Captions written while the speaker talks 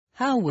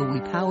How will we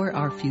power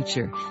our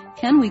future?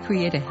 Can we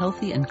create a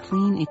healthy and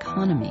clean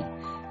economy?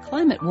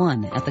 Climate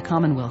One at the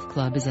Commonwealth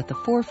Club is at the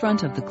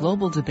forefront of the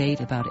global debate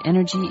about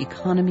energy,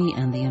 economy,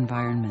 and the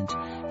environment.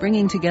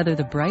 Bringing together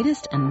the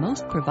brightest and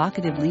most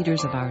provocative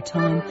leaders of our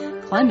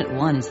time, Climate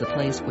One is the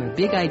place where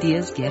big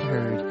ideas get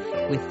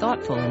heard. With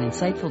thoughtful and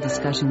insightful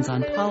discussions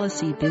on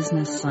policy,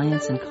 business,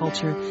 science, and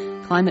culture,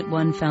 Climate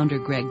One founder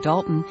Greg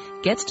Dalton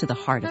gets to the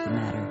heart of the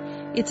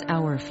matter. It's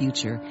our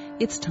future.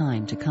 It's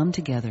time to come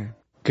together.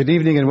 Good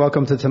evening and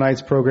welcome to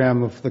tonight's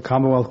program of the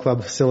Commonwealth Club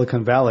of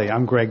Silicon Valley.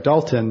 I'm Greg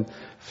Dalton,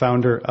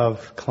 founder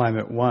of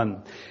Climate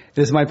One.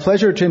 It is my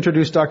pleasure to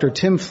introduce Dr.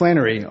 Tim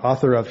Flannery,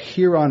 author of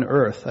Here on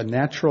Earth, A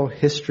Natural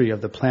History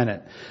of the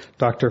Planet.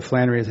 Dr.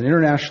 Flannery is an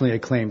internationally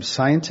acclaimed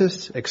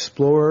scientist,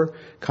 explorer,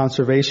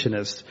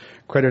 conservationist,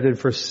 credited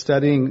for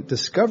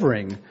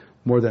discovering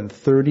more than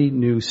 30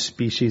 new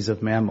species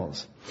of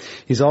mammals.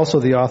 He's also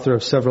the author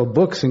of several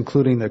books,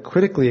 including the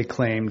critically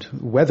acclaimed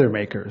Weather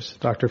Makers.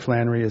 Dr.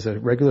 Flannery is a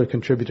regular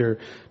contributor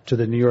to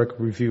the New York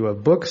Review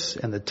of Books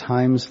and the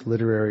Times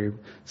Literary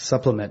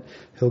Supplement.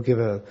 He'll give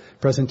a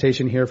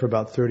presentation here for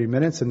about 30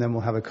 minutes, and then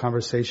we'll have a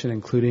conversation,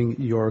 including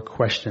your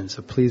questions.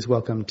 So please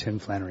welcome Tim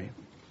Flannery.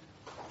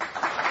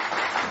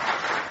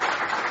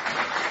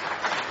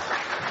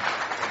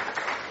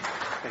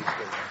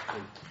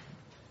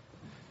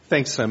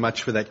 Thanks so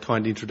much for that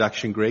kind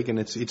introduction, Greg, and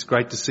it's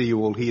great to see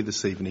you all here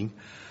this evening.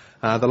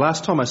 The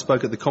last time I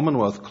spoke at the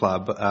Commonwealth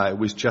Club, it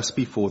was just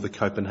before the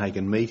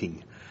Copenhagen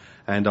meeting,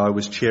 and I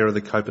was chair of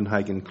the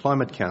Copenhagen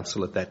Climate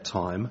Council at that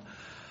time.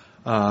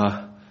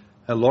 A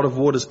lot of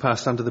water's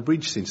passed under the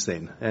bridge since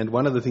then, and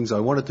one of the things I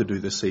wanted to do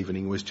this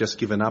evening was just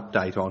give an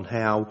update on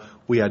how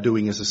we are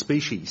doing as a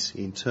species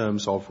in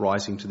terms of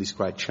rising to this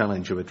great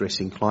challenge of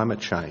addressing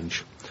climate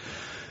change.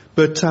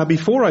 But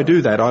before I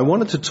do that, I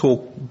wanted to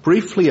talk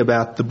briefly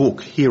about the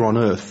book, Here on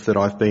Earth, that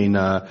I've been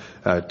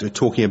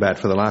talking about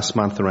for the last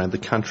month around the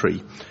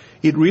country.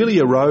 It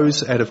really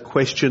arose out of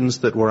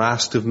questions that were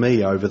asked of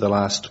me over the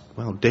last,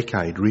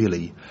 decade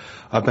really,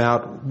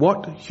 about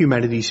what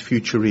humanity's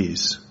future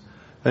is.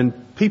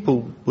 And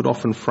people would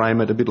often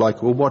frame it a bit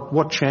like, well,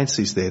 what chance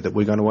is there that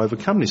we're going to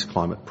overcome this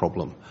climate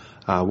problem?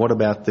 What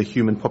about the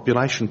human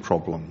population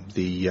problem,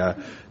 the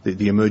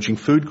emerging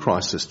food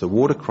crisis, the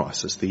water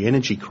crisis, the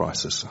energy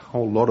crisis, a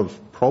whole lot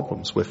of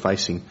problems we're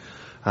facing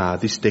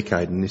this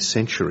decade and this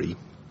century.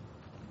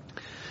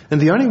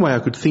 And the only way I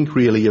could think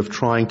really of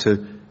trying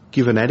to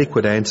give an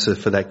adequate answer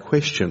for that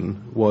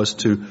question was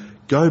to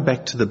go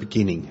back to the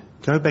beginning,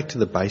 go back to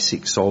the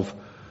basics of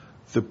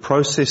the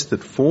process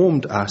that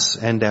formed us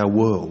and our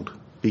world,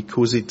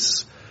 because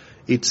it's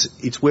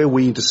where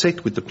we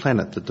intersect with the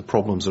planet that the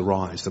problems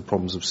arise, the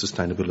problems of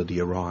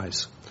sustainability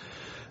arise.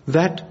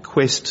 That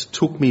quest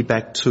took me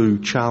back to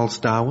Charles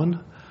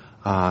Darwin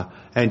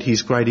and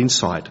his great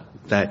insight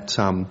that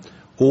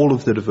all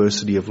of the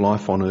diversity of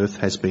life on Earth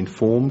has been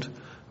formed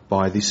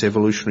by this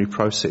evolutionary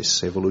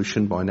process,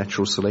 evolution by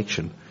natural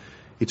selection.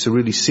 It's a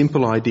really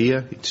simple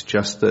idea. It's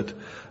just that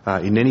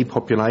in any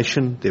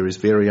population there is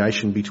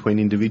variation between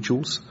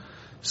individuals.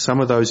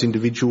 Some of those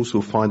individuals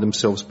will find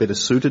themselves better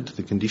suited to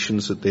the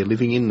conditions that they're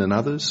living in than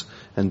others,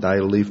 and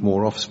they'll leave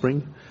more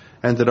offspring,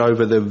 and that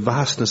over the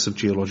vastness of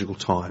geological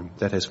time,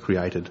 that has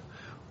created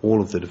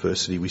all of the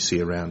diversity we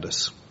see around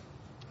us.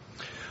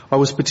 I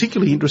was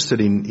particularly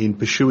interested in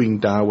pursuing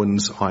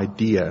Darwin's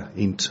idea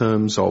in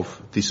terms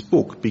of this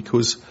book,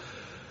 because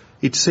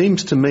it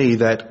seems to me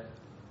that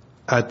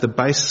at the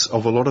base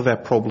of a lot of our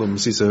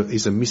problems is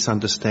a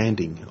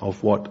misunderstanding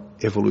of what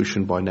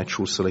evolution by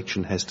natural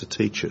selection has to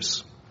teach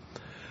us.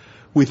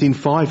 Within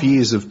 5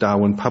 years of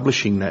Darwin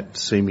publishing that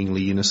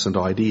seemingly innocent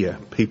idea,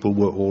 people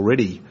were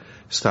already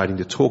starting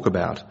to talk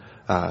about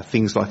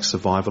things like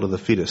survival of the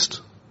fittest,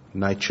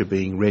 nature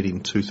being red in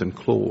tooth and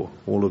claw,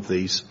 all of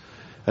these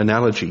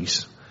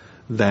analogies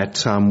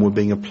that were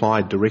being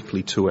applied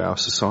directly to our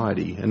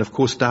society. And of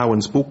course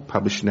Darwin's book,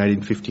 published in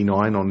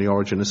 1859 on the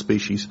origin of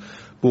species,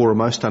 bore a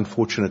most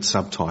unfortunate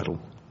subtitle.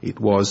 It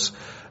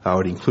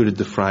included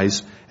the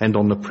phrase, and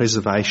on the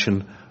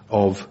preservation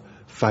of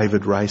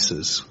favoured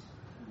races.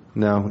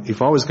 Now,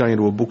 if I was going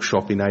into a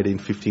bookshop in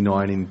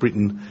 1859 in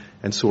Britain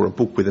and saw a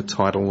book with a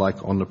title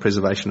like On the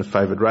Preservation of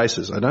Favoured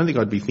Races, I don't think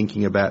I'd be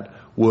thinking about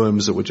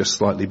worms that were just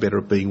slightly better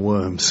at being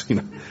worms.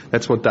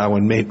 That's what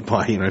Darwin meant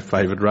by,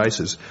 favoured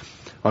races.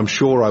 I'm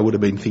sure I would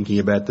have been thinking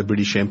about the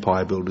British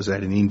Empire builders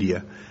out in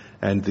India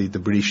and the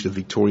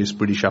victorious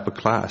British upper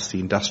class, the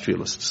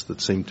industrialists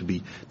that seemed to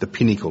be the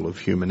pinnacle of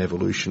human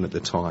evolution at the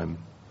time.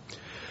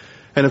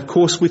 And of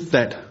course, with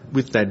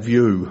that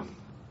view,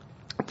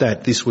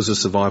 that this was a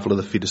survival of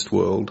the fittest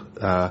world,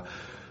 a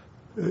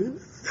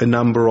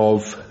number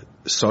of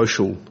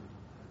social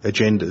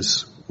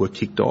agendas were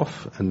kicked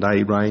off, and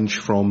they range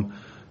from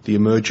the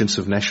emergence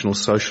of National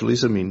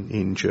Socialism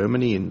in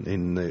Germany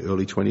in the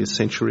early 20th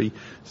century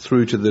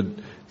through to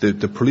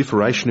the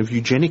proliferation of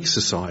eugenic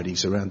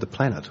societies around the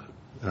planet.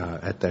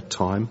 at that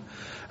time.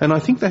 And I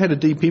think they had a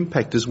deep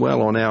impact as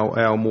well on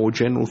our more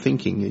general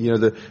thinking. You know,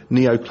 the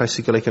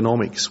neoclassical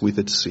economics, with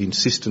its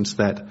insistence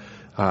that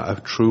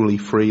a truly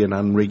free and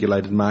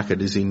unregulated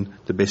market is in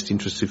the best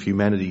interests of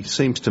humanity,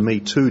 seems to me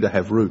too to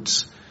have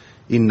roots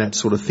in that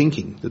sort of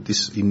thinking, that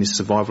in this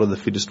survival of the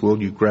fittest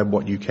world, you grab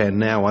what you can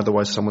now,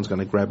 otherwise someone's going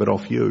to grab it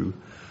off you.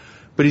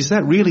 But is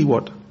that really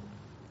what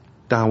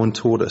Darwin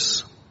taught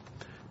us?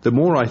 The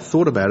more I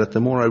thought about it,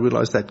 the more I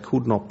realised that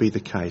could not be the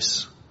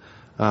case.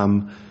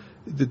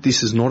 That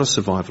this is not a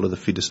survival of the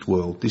fittest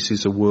world. This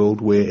is a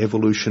world where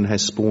evolution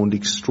has spawned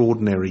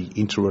extraordinary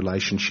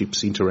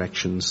interrelationships,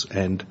 interactions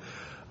and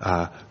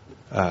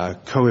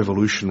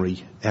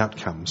co-evolutionary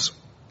outcomes.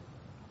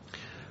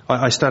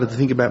 I started to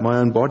think about my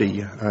own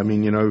body. I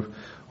mean, you know,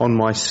 on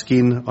my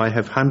skin I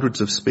have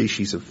hundreds of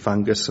species of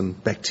fungus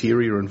and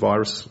bacteria and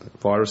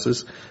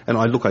viruses. And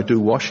I do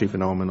wash even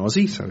though I'm an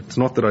Aussie, so it's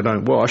not that I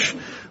don't wash,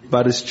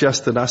 but it's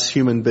just that us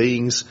human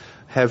beings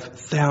have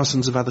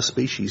thousands of other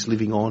species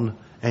living on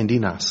and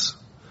in us.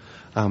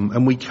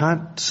 And we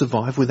can't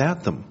survive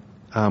without them.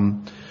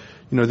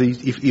 You know,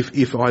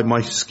 if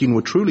my skin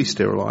were truly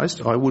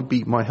sterilised,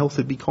 my health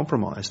would be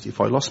compromised. If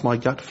I lost my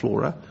gut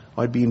flora,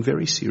 I'd be in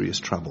very serious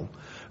trouble.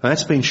 And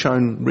that's been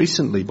shown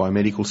recently by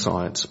medical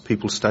science,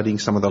 people studying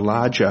some of the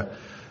larger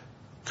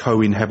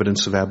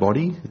co-inhabitants of our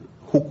body.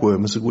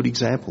 Hookworm is a good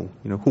example.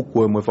 You know,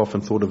 hookworm we've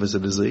often thought of as a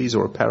disease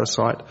or a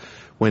parasite.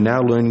 We're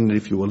now learning that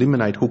if you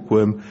eliminate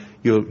hookworm,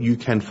 you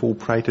can fall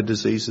prey to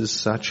diseases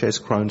such as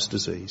Crohn's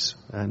disease,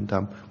 and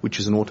which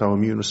is an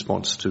autoimmune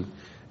response to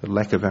the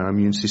lack of our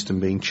immune system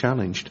being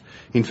challenged.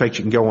 In fact,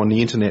 you can go on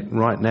the internet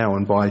right now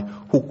and buy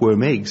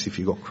hookworm eggs if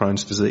you've got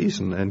Crohn's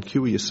disease and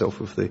cure yourself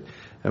of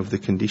the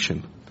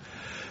condition.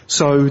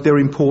 So they're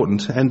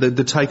important, and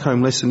the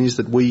take-home lesson is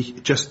that we,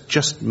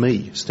 just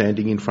me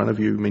standing in front of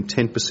you,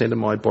 10% of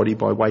my body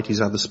by weight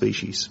is other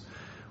species.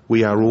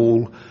 We are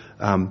all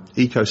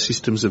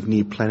ecosystems of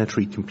near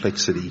planetary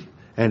complexity,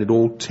 and it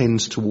all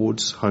tends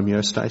towards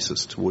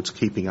homeostasis, towards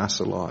keeping us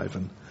alive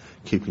and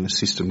keeping the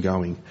system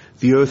going.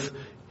 The Earth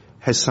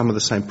has some of the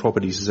same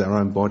properties as our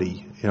own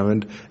body, you know,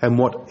 and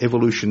what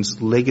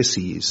evolution's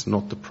legacy is,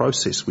 not the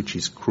process, which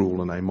is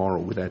cruel and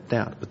amoral without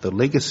doubt, but the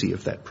legacy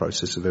of that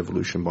process of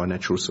evolution by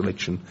natural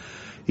selection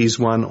is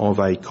one of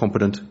a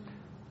competent,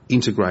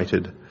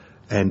 integrated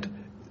and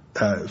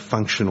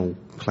functional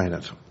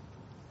planet.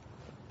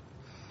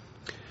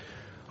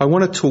 I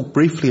want to talk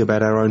briefly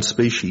about our own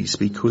species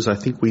because I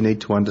think we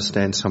need to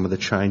understand some of the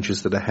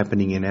changes that are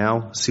happening in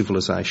our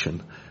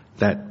civilization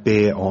that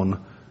bear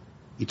on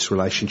its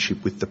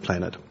relationship with the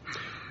planet.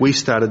 We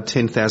started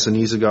 10,000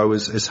 years ago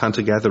as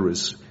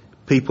hunter-gatherers,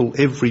 people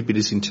every bit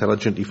as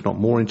intelligent, if not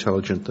more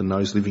intelligent than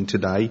those living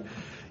today,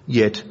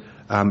 yet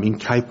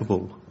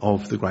incapable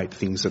of the great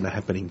things that are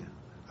happening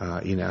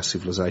in our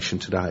civilization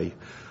today.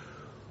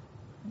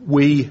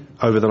 We,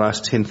 over the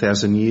last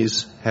 10,000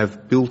 years,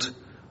 have built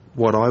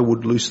what I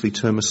would loosely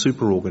term a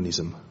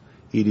superorganism.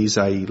 It is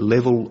a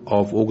level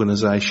of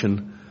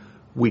organisation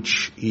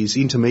which is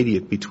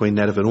intermediate between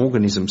that of an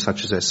organism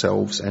such as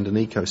ourselves and an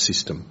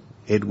ecosystem.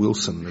 Ed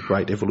Wilson, the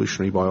great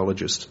evolutionary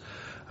biologist,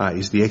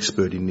 is the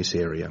expert in this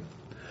area.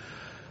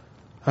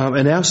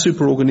 And our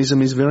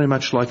superorganism is very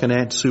much like an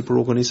ant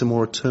superorganism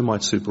or a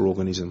termite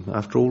superorganism.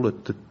 After all,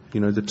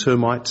 the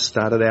termites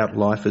started out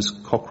life as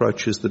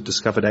cockroaches that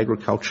discovered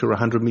agriculture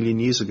 100 million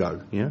years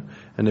ago,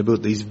 and they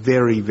built these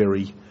very,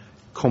 very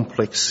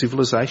complex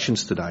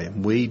civilizations today.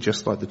 And we,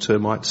 just like the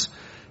termites,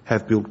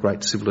 have built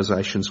great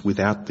civilizations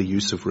without the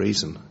use of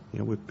reason.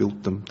 We've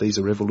built them. These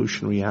are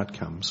evolutionary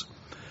outcomes.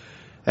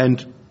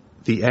 And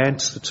the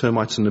ants, the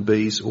termites and the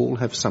bees all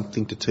have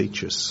something to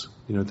teach us.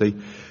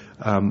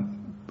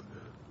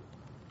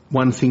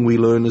 One thing we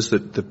learn is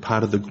that the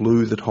part of the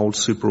glue that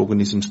holds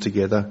superorganisms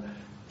together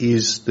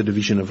is the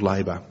division of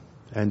labour.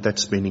 And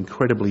that's been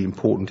incredibly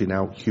important in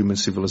our human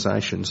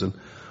civilizations. And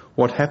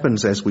what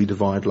happens as we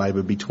divide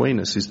labour between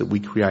us is that we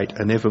create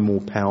an ever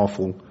more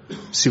powerful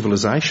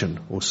civilization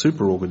or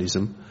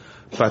superorganism,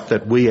 but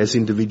that we as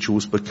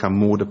individuals become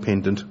more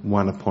dependent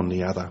one upon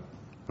the other.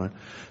 Right?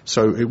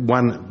 So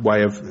one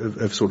way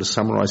of sort of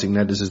summarising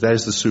that is that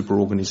as the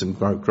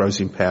superorganism grows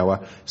in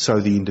power, so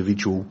the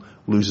individual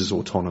loses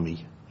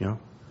autonomy.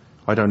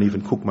 I don't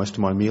even cook most of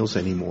my meals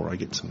anymore. I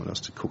get someone else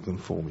to cook them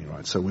for me,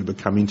 right? So we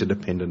become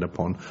interdependent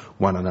upon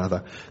one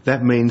another.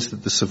 That means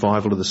that the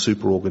survival of the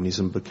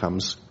superorganism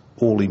becomes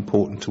all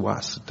important to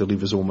us. It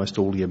delivers almost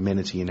all the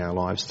amenity in our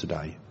lives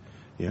today.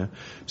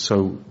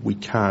 So we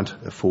can't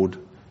afford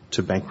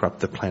to bankrupt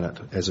the planet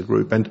as a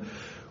group. And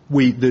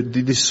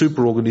this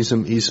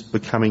superorganism is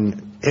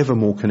becoming ever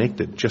more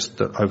connected. Just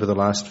over the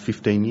last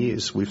 15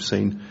 years, we've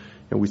seen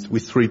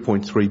with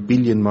 3.3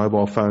 billion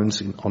mobile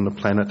phones on the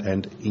planet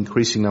and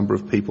increasing number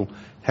of people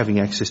having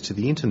access to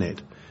the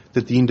internet,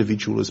 that the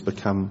individual has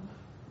become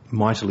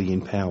mightily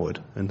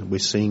empowered, and we're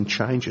seeing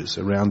changes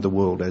around the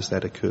world as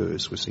that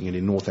occurs. We're seeing it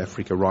in North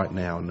Africa right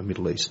now, in the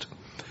Middle East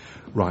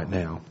right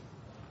now.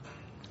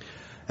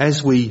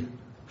 As we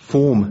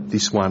form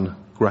this one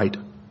great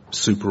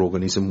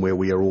superorganism where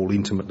we are all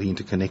intimately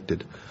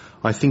interconnected,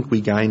 I think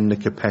we gain the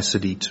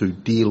capacity to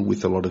deal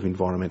with a lot of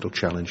environmental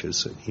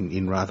challenges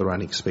in rather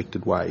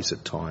unexpected ways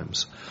at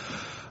times.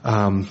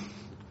 And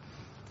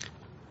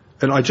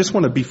I just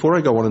want to, before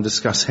I go on and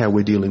discuss how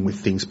we're dealing with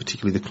things,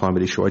 particularly the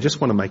climate issue, I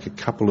just want to make a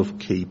couple of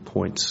key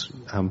points.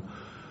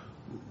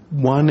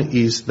 One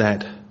is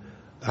that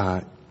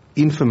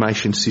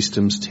information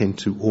systems tend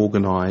to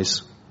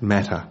organise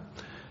matter.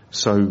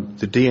 So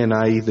the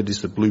DNA that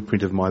is the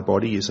blueprint of my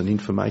body is an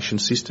information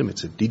system.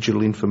 It's a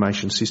digital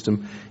information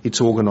system. It's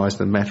organised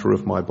the matter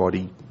of my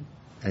body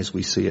as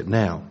we see it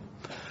now.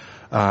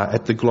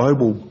 At the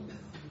global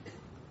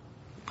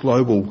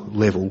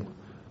level,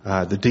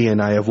 the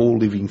DNA of all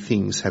living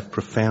things have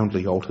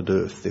profoundly altered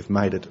Earth. They've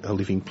made it a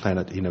living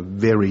planet in a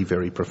very,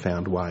 very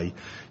profound way.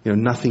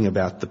 Nothing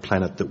about the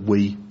planet that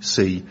we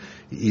see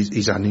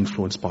is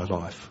uninfluenced by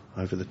life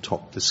over the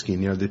top, the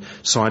skin. The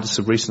scientists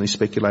have recently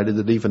speculated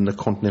that even the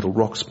continental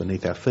rocks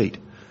beneath our feet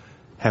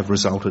have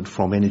resulted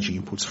from energy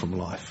inputs from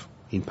life,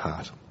 in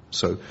part.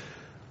 So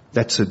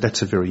that's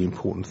a very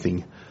important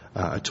thing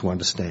to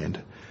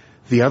understand.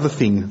 The other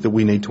thing that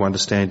we need to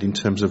understand in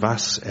terms of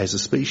us as a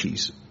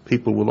species,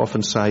 people will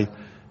often say,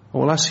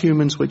 well, us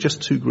humans, we're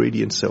just too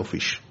greedy and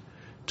selfish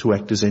to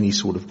act as any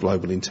sort of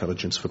global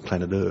intelligence for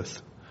planet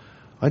Earth.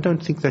 I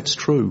don't think that's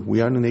true.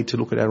 We only need to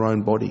look at our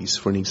own bodies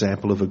for an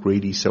example of a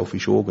greedy,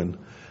 selfish organ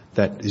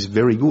that is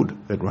very good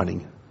at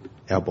running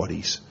our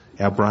bodies.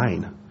 Our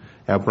brain.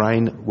 Our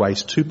brain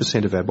weighs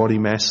 2% of our body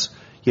mass,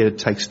 yet it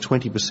takes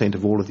 20%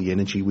 of all of the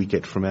energy we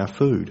get from our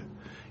food.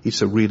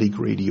 It's a really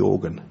greedy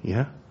organ,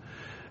 yeah?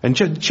 And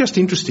just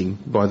interesting,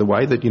 by the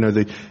way, that,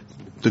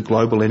 the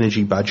global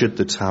energy budget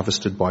that's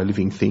harvested by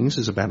living things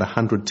is about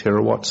 100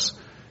 terawatts.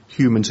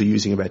 Humans are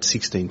using about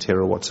 16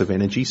 terawatts of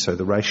energy, so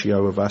the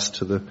ratio of us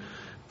to the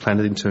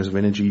planet in terms of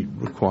energy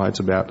required is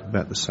about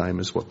the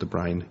same as what the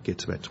brain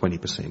gets, about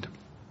 20%.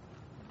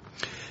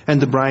 And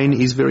the brain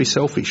is very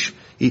selfish.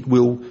 It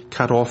will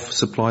cut off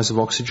supplies of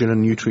oxygen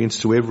and nutrients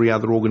to every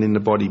other organ in the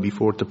body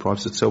before it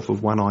deprives itself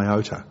of one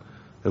iota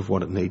of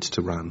what it needs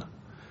to run.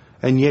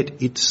 And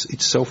yet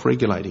it's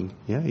self-regulating.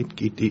 Yeah,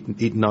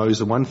 it knows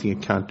the one thing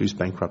it can't do is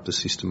bankrupt the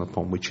system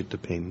upon which it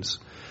depends.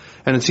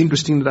 And it's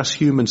interesting that us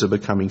humans are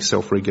becoming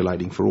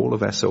self-regulating for all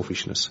of our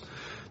selfishness.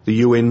 The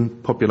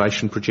UN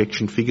population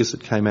projection figures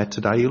that came out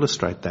today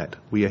illustrate that.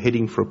 We are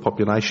heading for a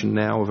population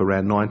now of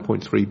around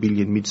 9.3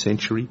 billion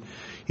mid-century.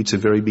 It's a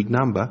very big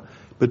number,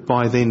 but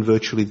by then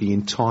virtually the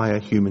entire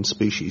human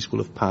species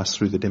will have passed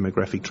through the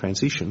demographic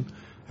transition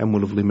and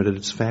will have limited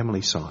its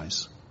family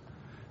size.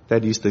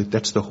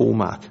 That's the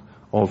hallmark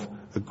of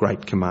a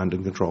great command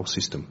and control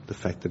system, the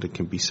fact that it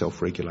can be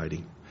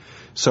self-regulating.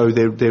 So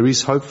there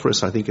is hope for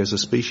us, I think, as a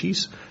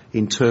species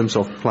in terms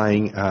of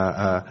playing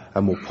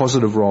a more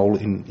positive role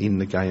in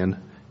the Gaian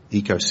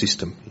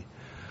ecosystem.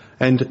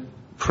 And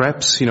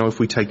perhaps, if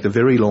we take the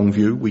very long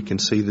view, we can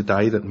see the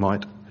day that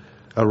might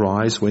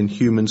arise when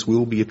humans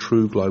will be a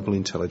true global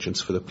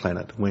intelligence for the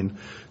planet, when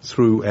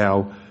through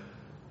our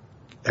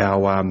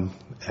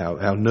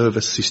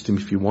nervous system,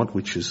 if you want,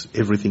 which is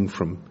everything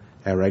from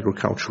our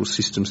agricultural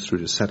systems through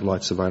to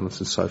satellite surveillance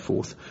and so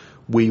forth,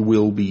 we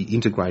will be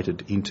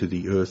integrated into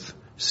the Earth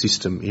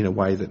system in a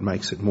way that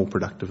makes it more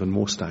productive and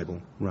more stable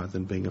rather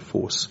than being a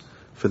force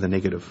for the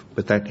negative.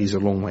 But that is a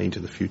long way into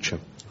the future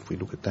if we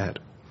look at that.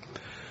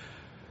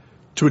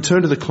 To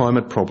return to the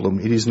climate problem,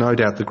 it is no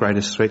doubt the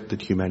greatest threat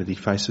that humanity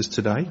faces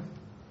today.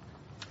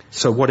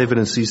 So what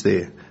evidence is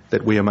there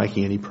that we are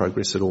making any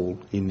progress at all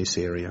in this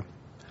area?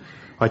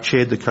 I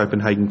chaired the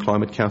Copenhagen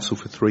Climate Council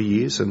for 3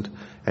 years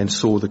and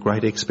saw the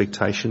great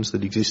expectations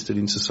that existed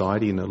in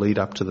society in the lead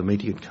up to the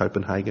meeting at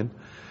Copenhagen.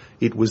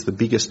 It was the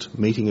biggest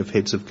meeting of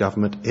heads of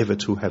government ever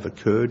to have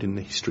occurred in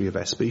the history of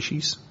our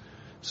species.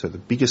 So the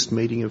biggest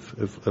meeting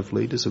of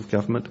leaders of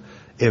government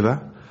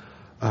ever.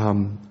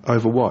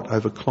 Over what?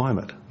 Over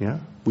climate.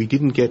 Yeah? We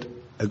didn't get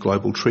a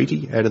global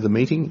treaty out of the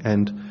meeting,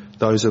 and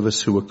those of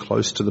us who were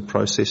close to the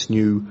process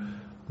knew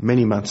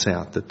many months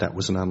out that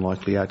was an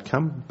unlikely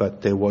outcome,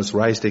 but there was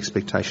raised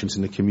expectations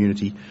in the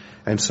community,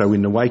 and so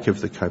in the wake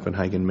of the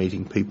Copenhagen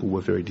meeting, people were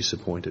very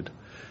disappointed.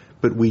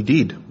 But we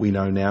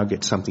know now,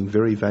 get something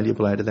very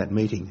valuable out of that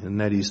meeting,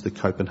 and that is the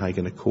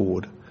Copenhagen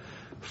Accord,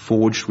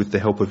 forged with the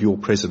help of your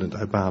President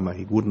Obama.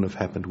 It wouldn't have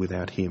happened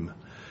without him.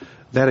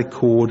 That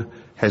accord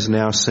has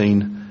now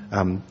seen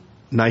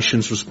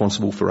nations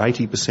responsible for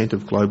 80%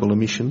 of global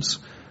emissions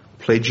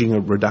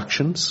pledging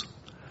reductions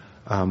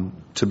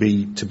to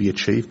be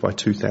achieved by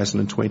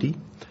 2020.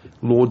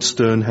 Lord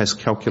Stern has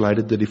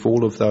calculated that if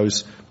all of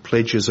those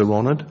pledges are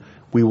honoured,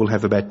 we will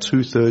have about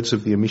 2/3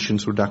 of the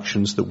emissions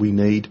reductions that we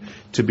need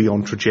to be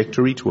on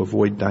trajectory to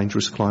avoid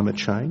dangerous climate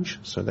change.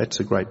 So that's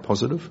a great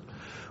positive.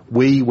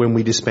 When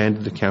we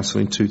disbanded the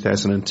Council in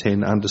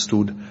 2010,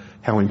 understood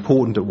how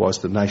important it was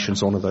that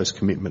nations honour those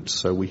commitments.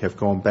 So we have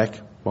gone back,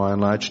 by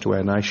and large, to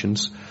our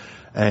nations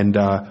and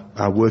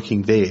are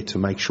working there to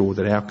make sure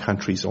that our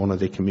countries honour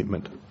their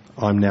commitment.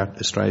 I'm now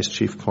Australia's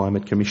Chief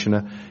Climate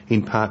Commissioner,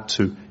 in part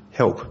to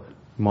help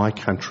my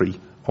country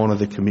honour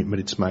the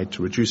commitment it's made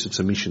to reduce its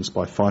emissions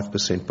by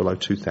 5% below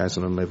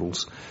 2000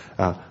 levels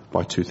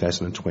by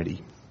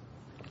 2020.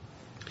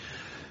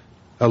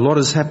 A lot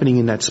is happening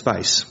in that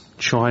space.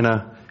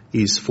 China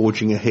is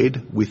forging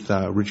ahead with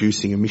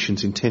reducing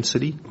emissions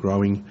intensity,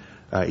 growing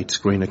its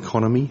green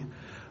economy.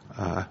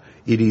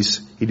 It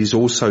is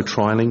also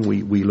trialling,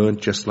 we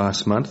learnt just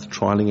last month,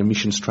 trialling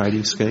emissions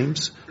trading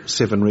schemes.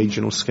 7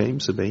 regional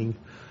schemes are being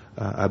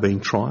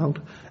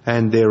trialled,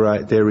 and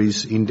there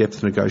is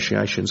in-depth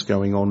negotiations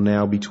going on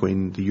now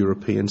between the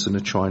Europeans and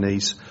the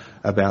Chinese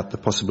about the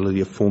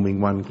possibility of forming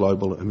one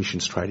global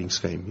emissions trading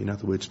scheme. In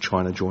other words,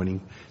 China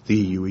joining the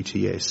EU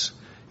ETS.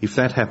 If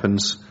that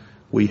happens,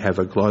 we have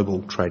a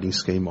global trading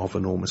scheme of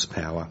enormous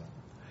power.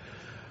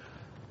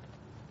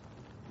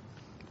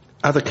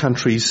 Other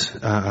countries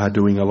are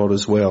doing a lot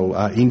as well.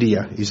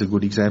 India is a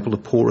good example. The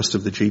poorest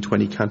of the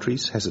G20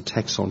 countries has a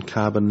tax on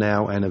carbon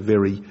now and a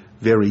very,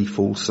 very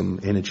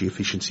fulsome energy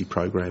efficiency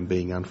program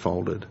being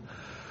unfolded.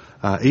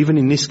 Even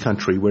in this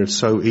country, where it's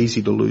so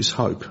easy to lose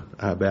hope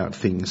about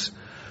things,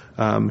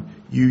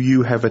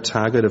 you have a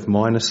target of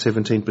minus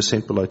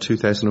 17% below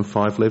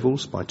 2005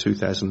 levels by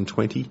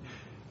 2020.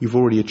 You've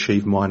already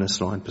achieved minus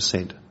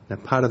 9%. Now,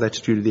 part of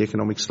that's due to the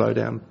economic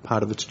slowdown,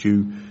 part of it's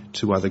due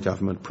to other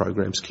government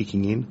programs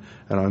kicking in.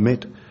 And I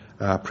met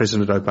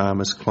President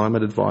Obama's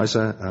climate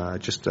advisor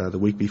just the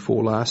week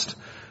before last,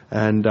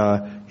 and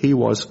he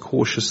was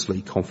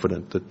cautiously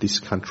confident that this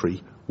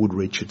country would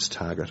reach its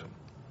target.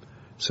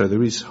 So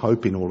there is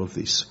hope in all of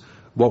this.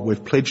 What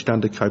we've pledged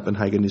under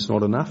Copenhagen is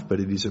not enough,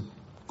 but it is a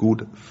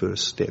good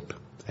first step.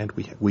 And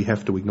we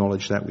have to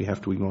acknowledge that. We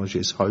have to acknowledge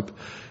there's hope.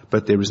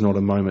 But there is not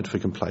a moment for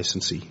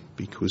complacency,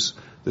 because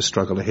the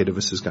struggle ahead of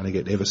us is going to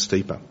get ever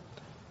steeper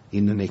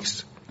in the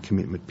next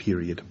commitment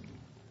period.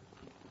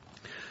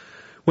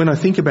 When I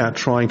think about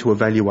trying to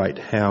evaluate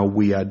how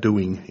we are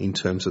doing in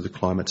terms of the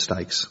climate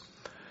stakes,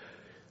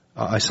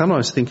 I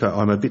sometimes think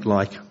I'm a bit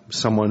like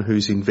someone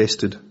who's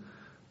invested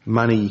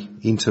money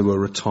into a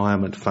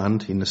retirement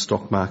fund in the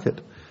stock market,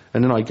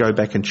 and then I go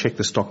back and check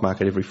the stock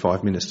market every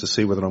 5 minutes to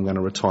see whether I'm going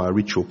to retire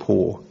rich or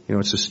poor. You know,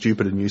 it's a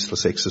stupid and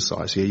useless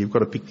exercise here. You've got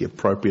to pick the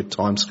appropriate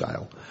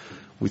timescale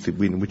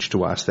in which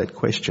to ask that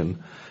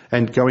question.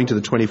 And going to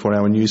the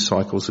 24-hour news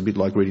cycle is a bit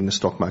like reading the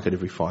stock market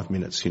every 5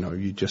 minutes. You know,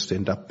 you just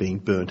end up being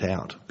burnt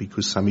out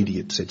because some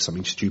idiot said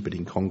something stupid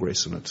in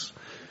Congress, and it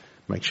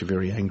makes you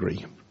very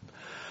angry.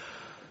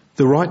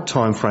 The right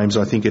timeframes,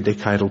 I think, are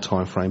decadal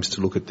timeframes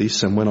to look at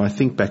this. And when I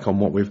think back on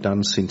what we've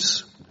done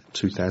since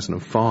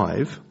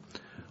 2005,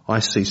 I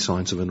see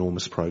signs of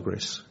enormous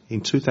progress.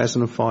 In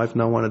 2005,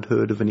 no one had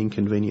heard of an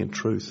inconvenient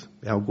truth.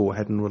 Al Gore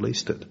hadn't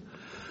released it.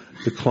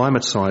 The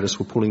climate scientists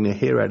were pulling their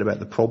hair out about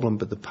the problem,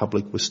 but the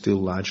public was still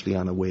largely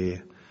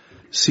unaware.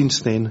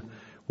 Since then,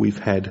 we've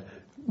had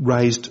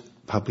raised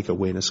public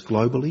awareness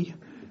globally.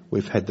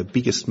 We've had the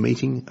biggest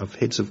meeting of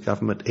heads of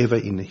government ever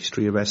in the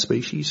history of our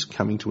species,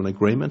 coming to an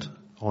agreement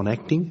on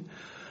acting.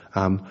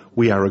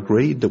 We are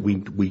agreed that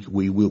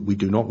we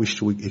do not wish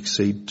to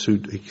exceed 2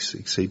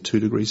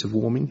 degrees of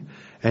warming,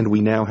 and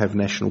we now have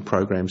national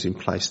programs in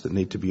place that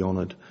need to be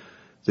honoured.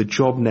 The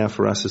job now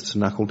for us is to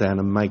knuckle down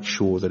and make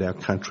sure that our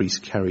countries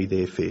carry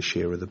their fair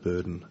share of the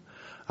burden,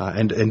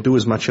 and do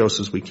as much else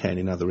as we can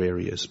in other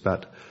areas.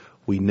 But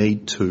we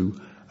need to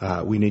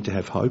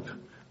have hope.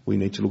 We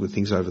need to look at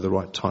things over the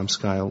right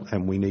timescale,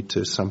 and we need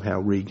to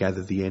somehow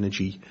regather the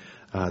energy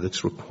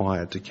that's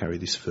required to carry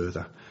this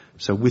further.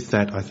 So with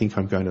that, I think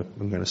I'm going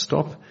to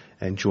stop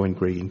and join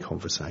Greg in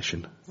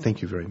conversation.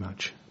 Thank you very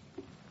much.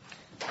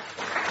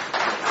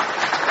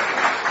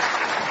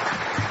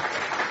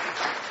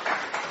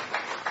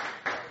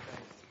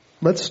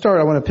 Let's start.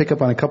 I want to pick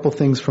up on a couple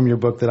things from your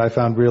book that I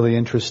found really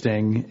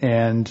interesting,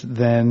 and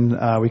then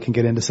we can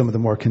get into some of the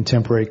more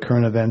contemporary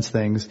current events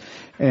things.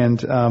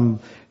 And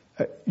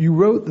you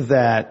wrote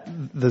that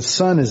the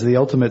sun is the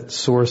ultimate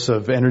source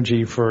of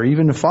energy for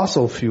even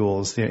fossil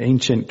fuels, the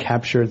ancient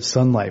captured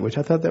sunlight, which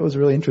I thought that was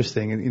really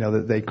interesting. And, you know,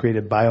 that they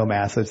created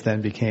biomass that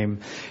then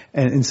became,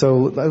 and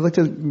so I'd like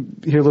to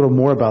hear a little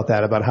more about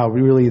that, about how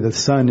really the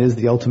sun is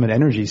the ultimate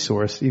energy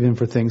source, even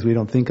for things we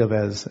don't think of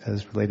as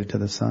related to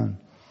the sun.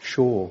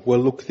 Sure. Well,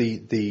 look,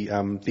 the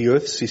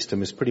Earth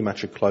system is pretty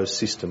much a closed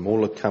system.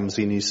 All that comes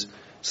in is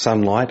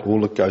sunlight.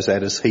 All that goes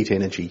out is heat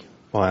energy,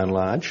 by and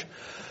large.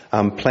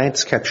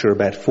 Plants capture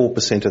about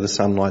 4% of the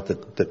sunlight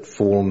that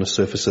fall on the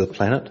surface of the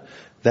planet.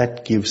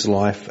 That gives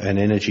life an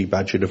energy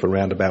budget of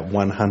around about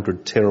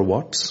 100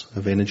 terawatts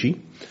of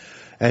energy.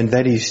 And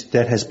that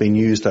has been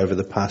used over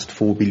the past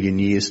 4 billion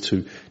years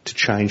to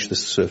change the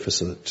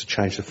to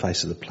change the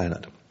face of the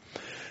planet.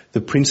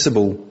 The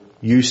principal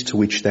use to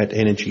which that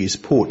energy is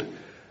put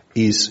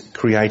is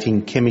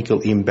creating chemical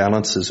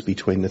imbalances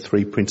between the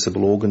 3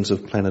 principal organs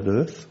of planet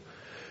Earth.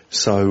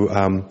 So,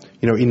 at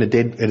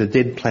a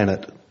dead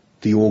planet,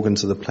 the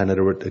organs of the planet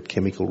are at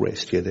chemical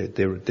rest. Yeah,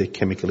 they're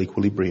chemical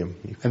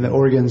equilibrium. And the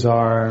organs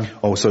are?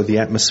 So the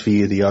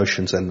atmosphere, the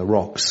oceans and the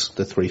rocks,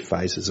 the 3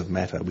 phases of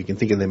matter. We can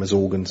think of them as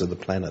organs of the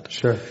planet.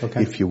 Sure,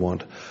 okay. If you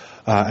want.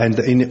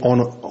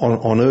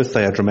 On Earth,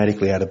 they are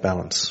dramatically out of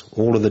balance.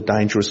 All of the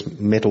dangerous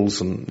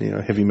metals and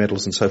heavy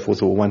metals and so forth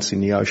who were once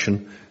in the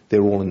ocean,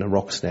 they're all in the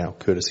rocks now,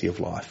 courtesy of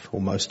life, or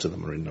most of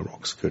them are in the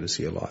rocks,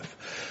 courtesy of life.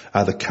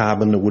 The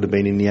carbon that would have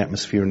been in the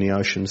atmosphere and the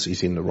oceans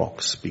is in the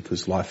rocks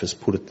because life has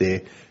put it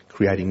there,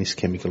 creating this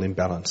chemical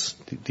imbalance.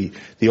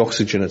 The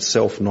oxygen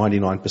itself,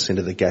 99%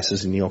 of the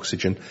gases in the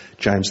oxygen,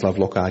 James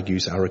Lovelock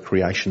argues, are a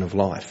creation of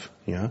life.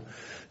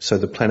 So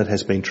the planet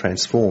has been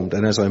transformed,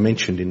 and as I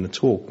mentioned in the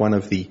talk, one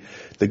of the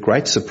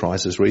great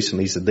surprises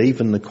recently is that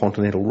even the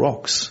continental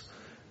rocks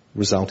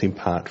result in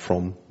part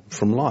from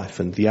life.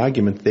 And the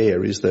argument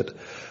there is that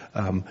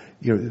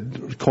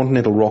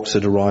continental rocks are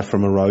derived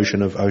from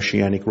erosion of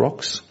oceanic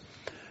rocks,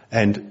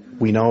 and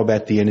we know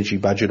about the energy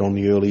budget on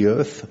the early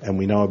Earth, and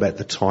we know about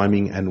the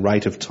timing and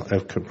rate of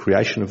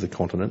creation of the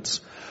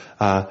continents.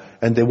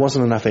 And there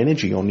wasn't enough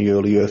energy on the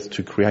early Earth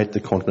to create the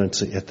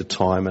continents at the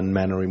time and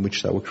manner in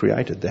which they were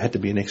created. There had to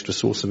be an extra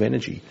source of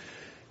energy.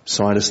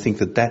 Scientists think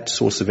that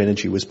source of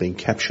energy was being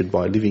captured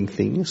by living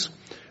things,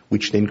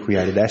 which then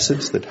created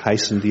acids that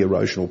hastened the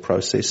erosional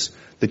process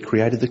that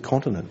created the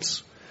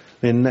continents.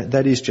 And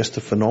that is just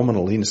a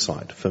phenomenal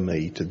insight for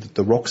me.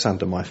 The rocks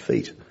under my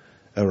feet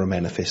are a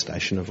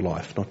manifestation of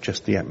life, not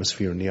just the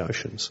atmosphere and the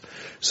oceans.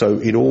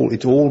 So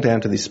it's all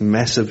down to this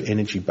massive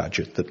energy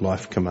budget that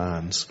life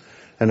commands.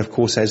 And of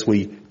course, as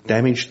we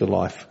damage the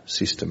life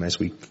system, as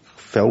we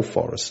fell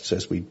forests,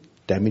 as we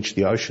damage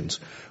the oceans,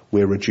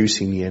 we're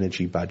reducing the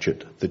energy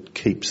budget that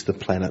keeps the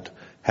planet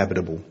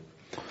habitable.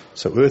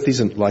 So Earth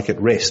isn't like at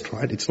rest,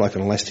 right? It's like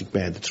an elastic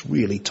band that's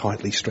really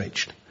tightly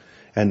stretched.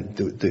 And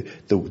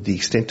the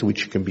extent to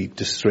which it can be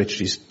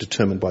stretched is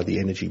determined by the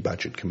energy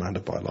budget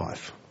commanded by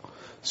life.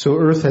 So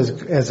Earth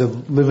as a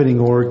living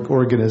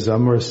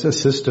organism or a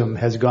system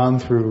has gone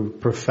through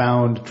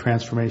profound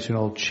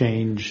transformational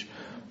change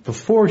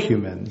before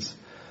humans,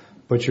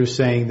 but you're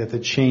saying that the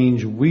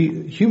change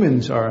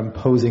humans are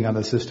imposing on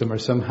the system are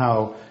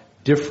somehow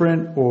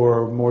different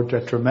or more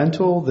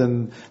detrimental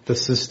than the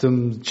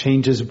system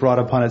changes brought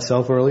upon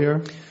itself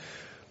earlier?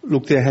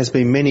 Look, there has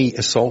been many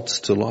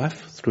assaults to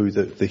life through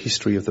the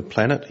history of the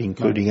planet,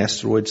 including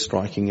asteroids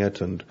striking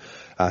it and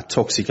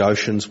toxic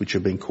oceans which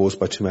have been caused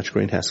by too much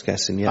greenhouse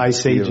gas in the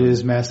atmosphere. Ice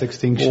ages, mass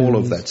extinctions. All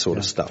of that sort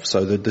of stuff.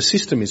 So the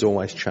system is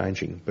always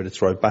changing, but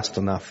it's robust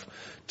enough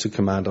to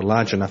command a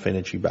large enough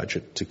energy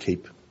budget to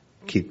keep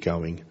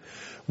going.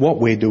 What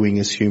we're doing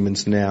as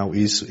humans now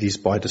is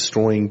by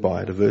destroying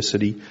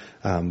biodiversity,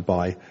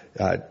 by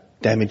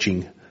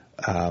damaging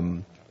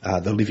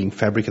the living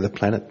fabric of the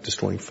planet,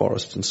 destroying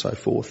forests and so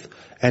forth,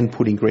 and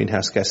putting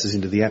greenhouse gases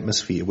into the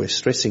atmosphere. We're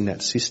stressing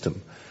that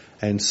system,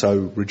 and so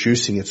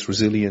reducing its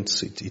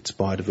resilience, its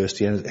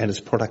biodiversity and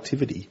its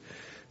productivity.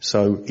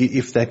 So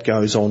if that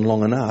goes on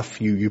long enough,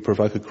 you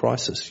provoke a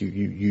crisis.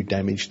 You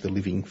damage the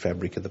living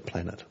fabric of the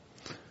planet.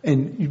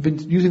 And you've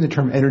been using the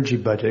term energy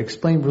budget.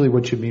 Explain really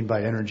what you mean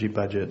by energy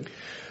budget.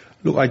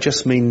 Look, I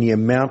just mean the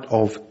amount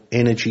of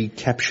energy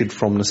captured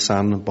from the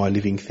sun by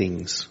living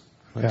things.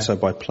 Okay. So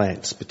by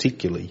plants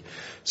particularly.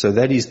 So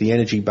that is the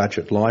energy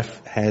budget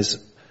life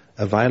has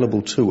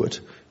available to it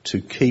to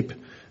keep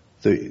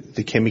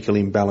the chemical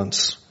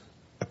imbalance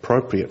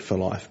appropriate for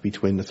life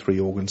between the three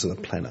organs of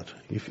the planet,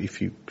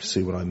 if you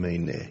see what I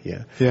mean there,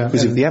 yeah.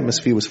 Because if the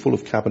atmosphere was full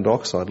of carbon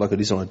dioxide like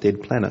it is on a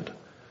dead planet,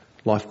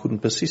 life couldn't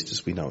persist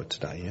as we know it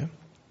today, yeah?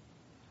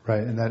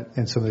 Right,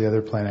 and some of the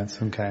other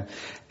planets, okay.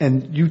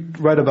 And you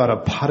write about a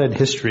potted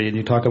history, and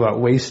you talk about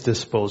waste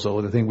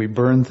disposal, the thing we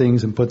burn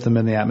things and put them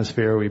in the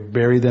atmosphere, we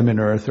bury them in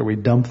earth, or we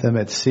dump them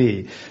at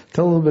sea.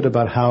 Tell a little bit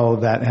about how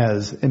that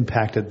has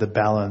impacted the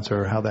balance,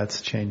 or how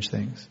that's changed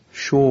things.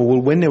 Sure. Well,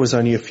 when there was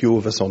only a few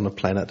of us on the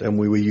planet and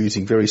we were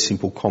using very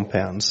simple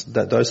compounds,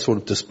 those sort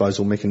of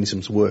disposal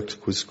mechanisms worked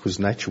because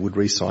nature would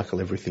recycle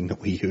everything that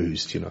we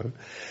used,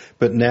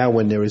 But now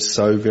when there is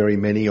so very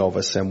many of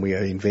us and we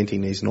are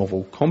inventing these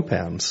novel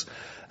compounds,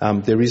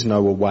 there is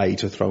no way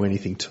to throw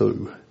anything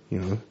to,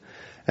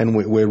 And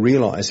we're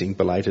realising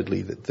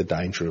belatedly the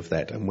danger of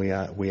that, and we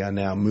are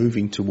now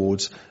moving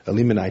towards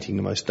eliminating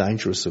the most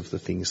dangerous of the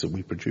things that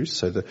we produce.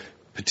 So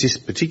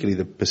particularly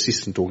the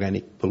persistent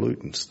organic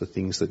pollutants, the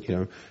things that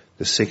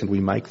the second we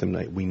make them,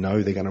 we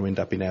know they're going to end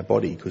up in our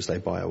body because they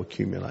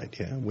bioaccumulate.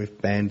 Yeah,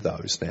 we've banned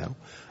those now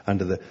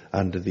under the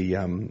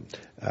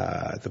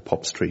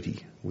POPs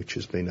Treaty, which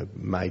has been a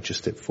major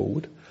step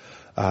forward.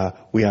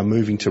 We are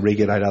moving to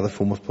regulate other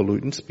form of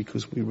pollutants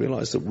because we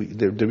realise that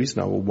there is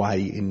no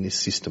way in this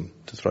system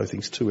to throw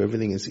things to.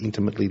 Everything is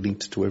intimately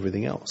linked to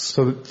everything else.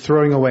 So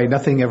throwing away,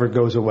 nothing ever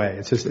goes away.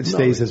 It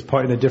stays as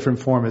part in a different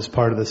form as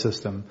part of the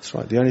system. That's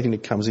right. The only thing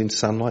that comes in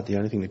sunlight, the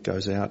only thing that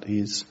goes out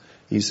is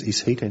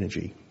heat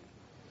energy.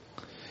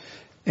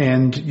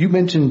 And you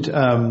mentioned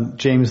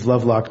James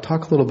Lovelock.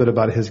 Talk a little bit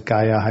about his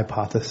Gaia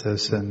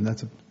hypothesis, and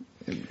that's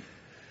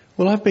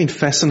Well, I've been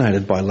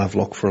fascinated by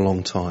Lovelock for a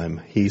long time.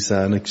 He's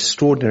an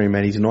extraordinary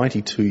man. He's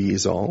 92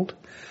 years old.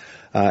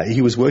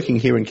 He was working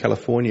here in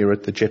California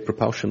at the Jet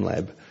Propulsion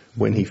Lab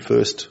when he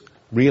first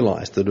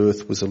realised that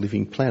Earth was a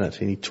living planet,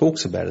 and he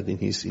talks about it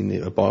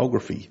in a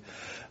biography.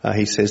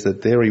 He says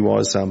that there he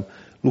was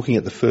looking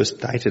at the first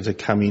data to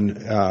come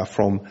in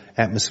from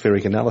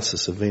atmospheric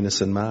analysis of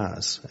Venus and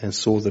Mars, and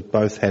saw that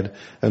both had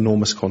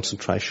enormous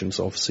concentrations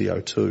of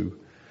CO2.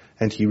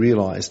 And he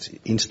realised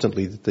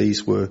instantly that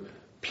these were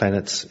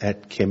planets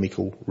at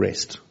chemical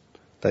rest.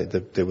 They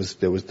were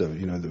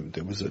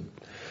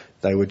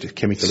just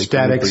chemical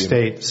static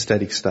state.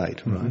 Static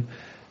state, right?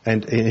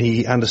 And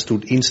he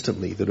understood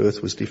instantly that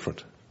Earth was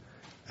different.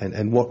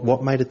 And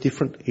what made it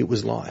different? It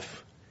was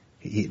life.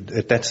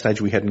 At that stage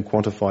we hadn't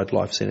quantified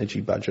life's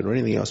energy budget or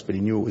anything else, but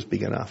he knew it was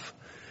big enough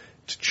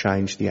to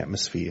change the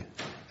atmosphere.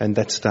 And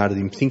that started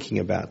him thinking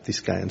about this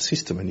Gaian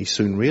system, and he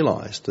soon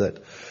realised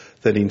that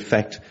in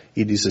fact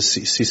it is a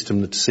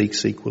system that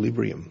seeks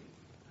equilibrium,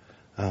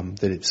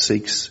 that it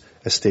seeks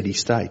a steady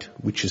state,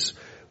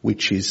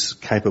 which is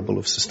capable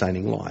of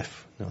sustaining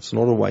life. Now, it's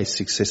not always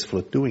successful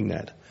at doing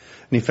that.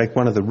 And in fact,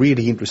 one of the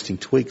really interesting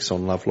tweaks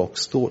on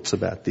Lovelock's thoughts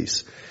about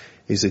this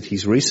is that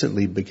he's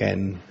recently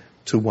began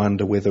to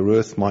wonder whether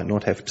Earth might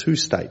not have two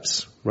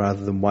states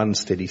rather than one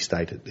steady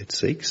state it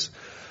seeks,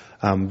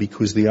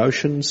 because the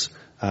oceans,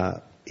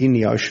 in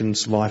the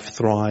oceans, life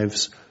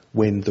thrives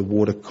when the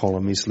water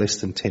column is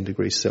less than 10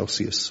 degrees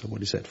Celsius. So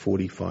what is that,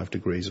 45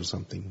 degrees or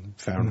something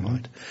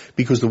Fahrenheit?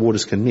 Because the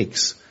waters can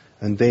mix,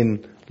 and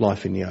then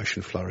life in the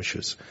ocean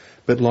flourishes.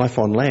 But life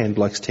on land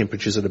likes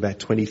temperatures at about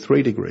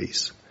 23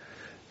 degrees.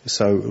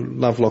 So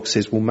Lovelock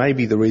says, well,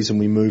 maybe the reason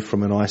we move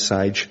from an ice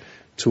age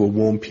to a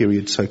warm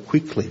period so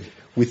quickly,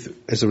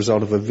 as a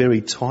result of a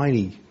very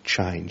tiny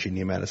change in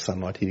the amount of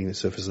sunlight hitting the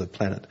surface of the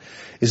planet,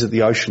 is that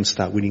the oceans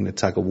start winning the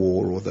tug of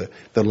war, or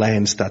the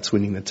land starts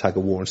winning the tug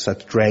of war and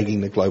starts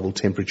dragging the global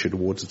temperature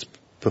towards its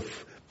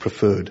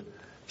preferred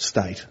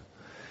state.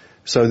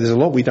 So there's a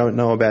lot we don't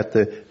know about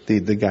the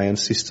Gaian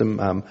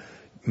system.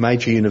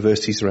 Major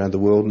universities around the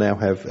world now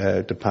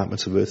have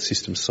departments of Earth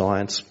System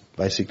Science,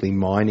 basically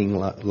mining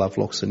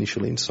Lovelock's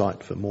initial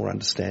insight for more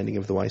understanding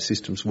of the way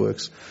systems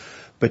works.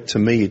 But to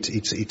me,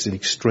 it's an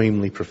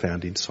extremely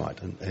profound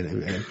insight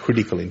and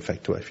critical, in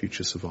fact, to our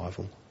future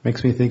survival.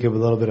 Makes me think of a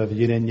little bit of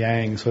yin and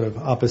yang, sort of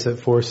opposite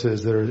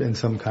forces that are in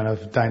some kind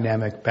of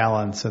dynamic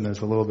balance, and there's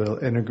a little bit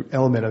of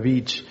element of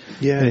each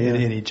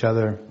in each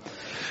other.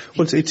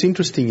 Well, it's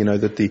interesting,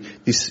 that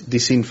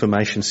this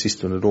information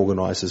system that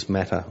organises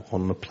matter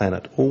on the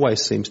planet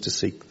always seems to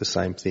seek the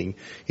same thing.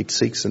 It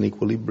seeks an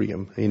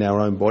equilibrium in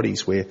our own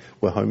bodies. We're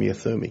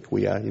homeothermic.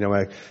 We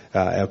are,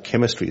 our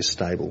chemistry is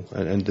stable,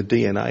 and the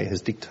DNA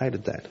has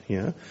dictated that.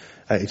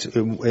 It's,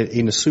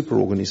 in a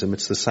superorganism,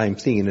 it's the same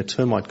thing. In a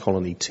termite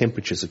colony,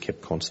 temperatures are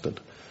kept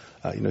constant.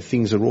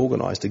 Things are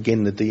organised.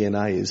 Again, the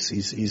DNA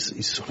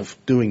is sort of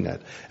doing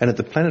that. And at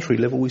the planetary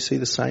level, we see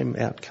the same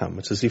outcome.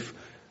 It's as if,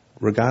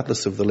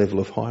 regardless of the level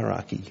of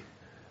hierarchy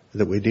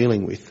that we're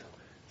dealing with,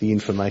 the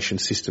information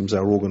systems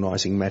are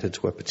organising matter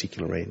to a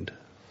particular end.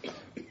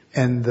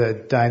 And the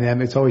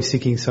dynamic, it's always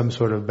seeking some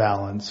sort of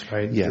balance,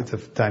 right? Yeah. It's a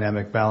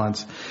dynamic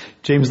balance.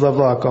 James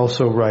Lovelock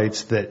also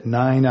writes that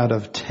 9 out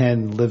of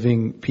 10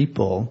 living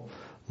people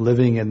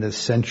living in this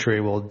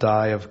century will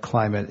die of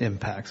climate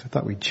impacts. I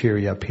thought we'd cheer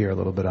you up here a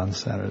little bit on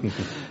Saturday,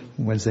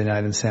 Wednesday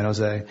night in San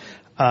Jose.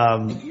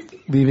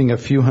 Leaving a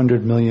few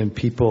 100 million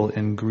people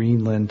in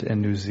Greenland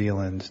and New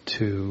Zealand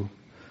to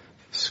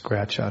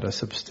scratch out a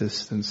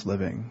subsistence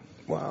living.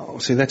 Wow.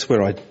 See, that's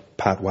where I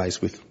part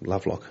ways with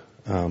Lovelock.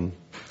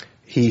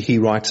 He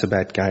writes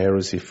about Gaia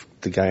as if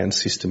the Gaian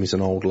system is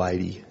an old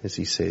lady, as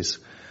he says,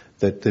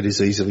 that is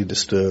easily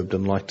disturbed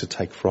and like to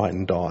take fright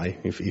and die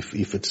if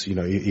it's,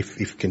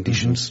 if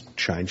conditions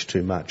change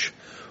too much.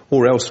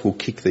 Or else we'll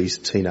kick these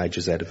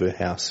teenagers out of her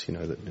house,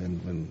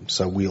 and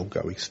so we'll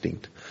go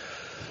extinct.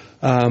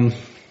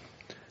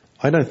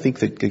 I don't think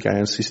that the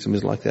Gaian system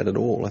is like that at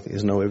all. I think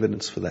there's no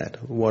evidence for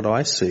that. What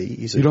I see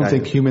is... You don't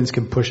think humans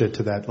can push it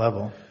to that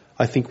level?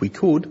 I think we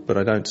could, but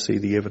I don't see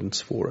the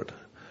evidence for it.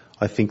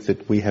 I think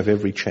that we have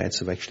every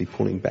chance of actually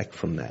pulling back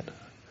from that.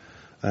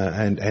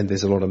 And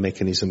there's a lot of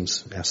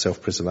mechanisms, our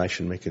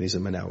self-preservation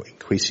mechanism and our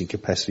increasing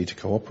capacity to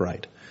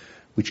cooperate,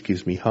 which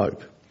gives me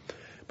hope.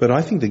 But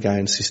I think the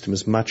Gaian system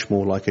is much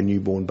more like a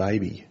newborn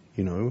baby,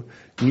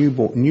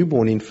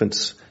 Newborn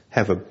infants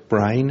have a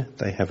brain,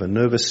 they have a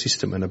nervous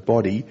system and a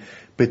body,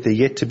 but they're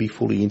yet to be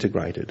fully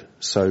integrated.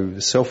 So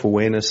the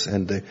self-awareness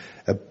and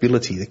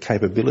the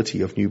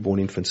capability of newborn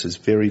infants is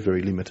very,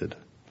 very limited,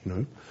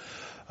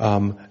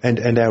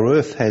 And our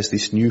Earth has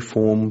this new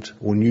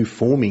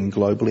forming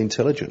global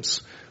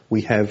intelligence.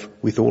 We have,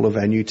 with all of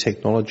our new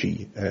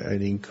technology,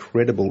 an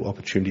incredible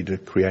opportunity to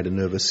create a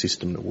nervous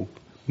system that will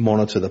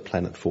monitor the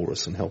planet for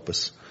us and help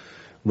us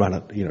run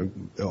it,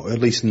 or at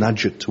least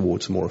nudge it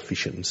towards a more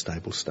efficient and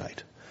stable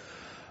state.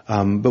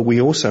 But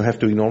we also have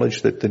to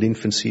acknowledge that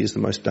infancy is the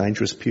most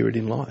dangerous period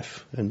in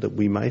life, and that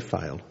we may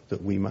fail,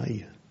 that we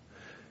may.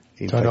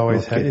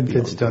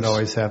 Infants don't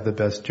always have the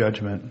best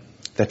judgment.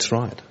 That's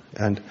right.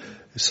 And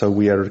so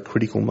we are at a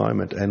critical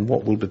moment, and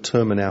what will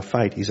determine our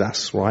fate is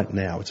us right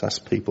now. It's us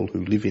people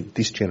who live in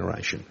this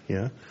generation,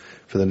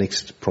 for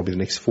probably the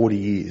next 40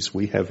 years.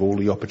 We have all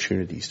the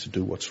opportunities to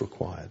do what's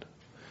required.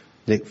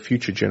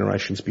 Future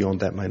generations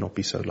beyond that may not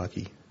be so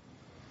lucky.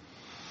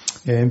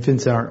 Yeah,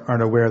 infants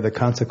aren't aware of the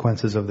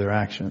consequences of their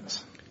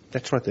actions.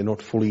 That's right, they're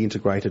not fully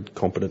integrated,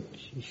 competent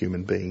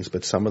human beings,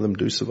 but some of them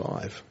do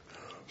survive,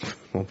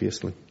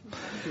 obviously.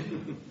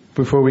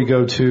 Before we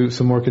go to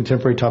some more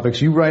contemporary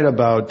topics, you write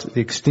about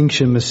the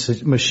extinction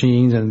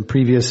machines and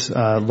previous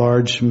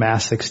large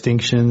mass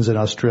extinctions in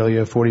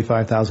Australia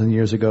 45,000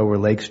 years ago where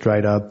lakes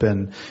dried up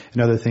and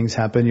other things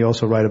happened. You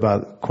also write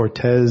about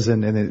Cortez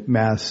and the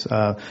mass,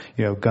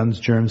 guns,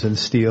 germs, and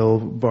steel,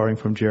 borrowing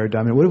from Jared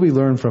Diamond. What do we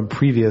learn from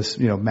previous,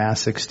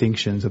 mass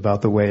extinctions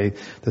about the way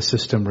the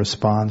system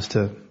responds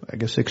to, I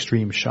guess,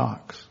 extreme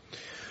shocks?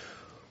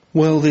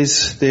 Well,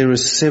 there are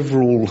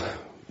several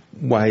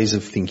ways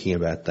of thinking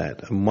about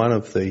that. And one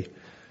of the,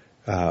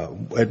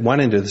 at one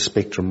end of the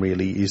spectrum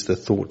really is the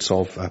thoughts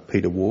of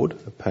Peter Ward,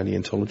 a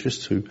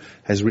paleontologist who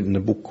has written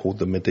a book called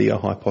the Medea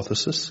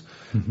hypothesis.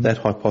 Mm-hmm. That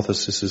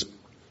hypothesis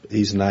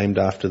is named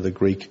after the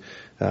Greek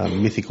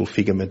mythical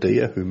figure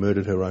Medea who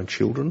murdered her own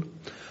children.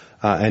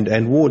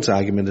 And Ward's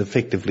argument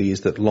effectively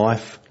is that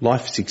life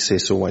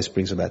success always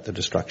brings about the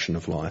destruction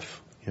of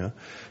life. Yeah.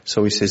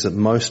 So he says that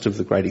most of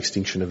the great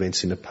extinction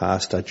events in the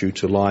past are due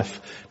to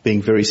life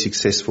being very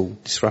successful,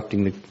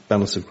 disrupting the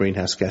balance of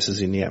greenhouse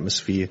gases in the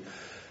atmosphere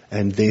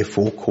and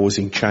therefore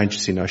causing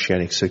changes in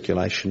oceanic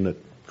circulation that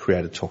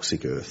create a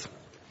toxic Earth.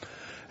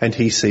 And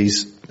he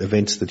sees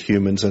events that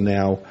humans are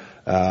now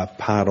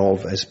part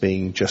of as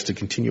being just a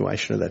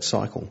continuation of that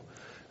cycle.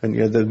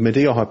 And the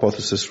Medea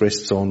hypothesis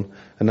rests on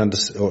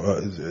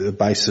a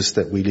basis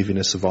that we live in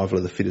a survival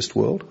of the fittest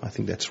world. I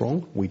think that's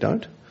wrong. We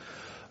don't.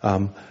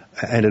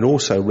 And it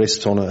also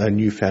rests on a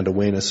newfound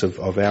awareness of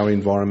our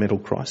environmental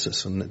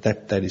crisis, and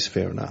that is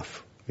fair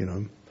enough,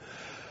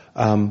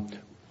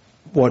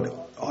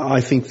 What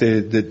I think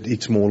that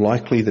it's more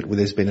likely that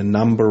there's been a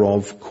number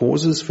of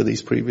causes for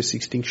these previous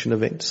extinction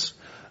events.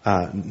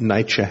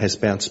 Nature has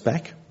bounced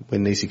back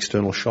when these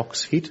external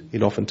shocks hit.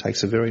 It often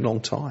takes a very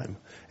long time.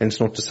 And it's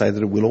not to say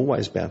that it will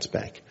always bounce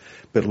back.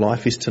 But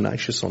life is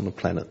tenacious on the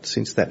planet.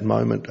 Since that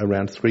moment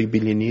around 3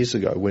 billion years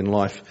ago when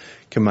life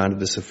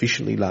commanded a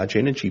sufficiently large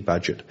energy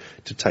budget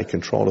to take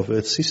control of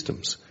Earth's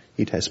systems,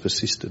 it has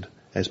persisted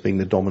as being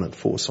the dominant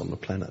force on the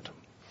planet.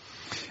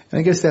 And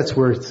I guess that's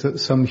where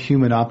some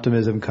human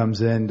optimism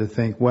comes in to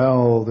think,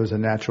 well, there's a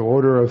natural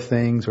order of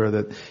things, or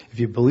that if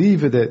you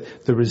believe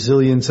that the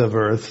resilience of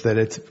Earth, that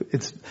it's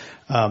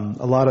done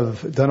a lot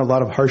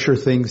of harsher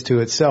things to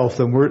itself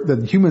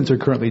than humans are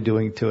currently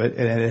doing to it,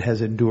 and it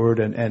has endured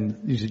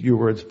and your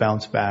words,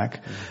 bounce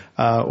back,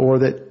 or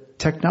that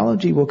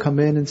technology will come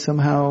in and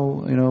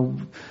somehow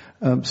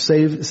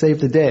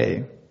save the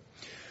day.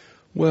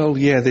 Well,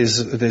 yeah,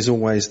 there's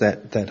always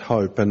that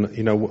hope,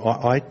 and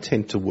I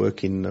tend to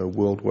work in a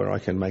world where I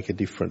can make a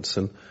difference.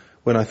 And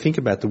when I think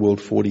about the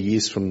world 40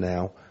 years from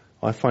now,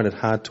 I find it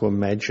hard to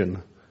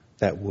imagine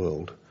that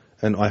world.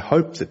 And I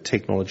hope that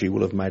technology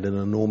will have made an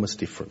enormous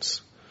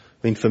difference.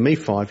 I mean, for me,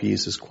 5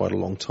 years is quite a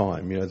long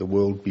time. The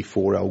world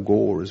before Al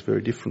Gore is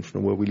very different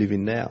from the world we live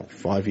in now.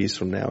 5 years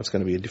from now, it's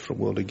going to be a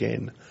different world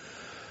again.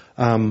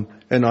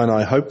 And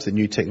I hope that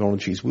new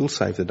technologies will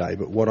save the day,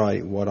 but what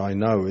I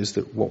know is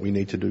that what we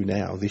need to do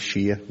now, this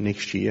year,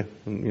 next year,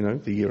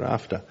 and, the year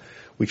after,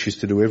 which is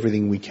to do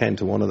everything we can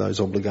to honour those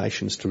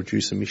obligations to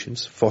reduce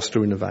emissions,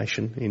 foster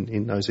innovation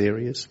in those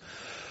areas,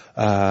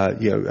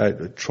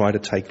 try to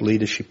take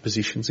leadership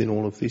positions in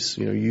all of this,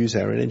 use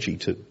our energy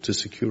to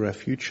secure our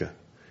future.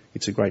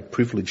 It's a great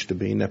privilege to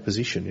be in that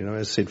position.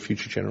 As I said,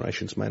 future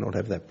generations may not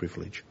have that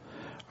privilege.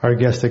 Our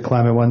guest at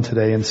Climate One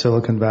today in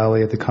Silicon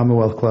Valley at the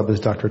Commonwealth Club is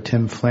Dr.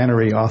 Tim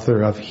Flannery,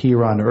 author of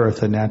Here on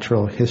Earth, A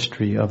Natural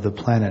History of the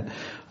Planet.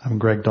 I'm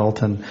Greg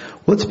Dalton.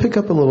 Let's pick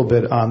up a little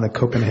bit on the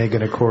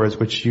Copenhagen Accords,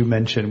 which you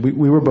mentioned.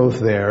 We were both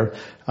there,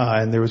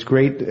 and there was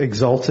great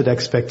exalted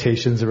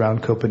expectations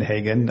around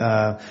Copenhagen,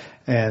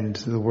 and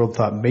the world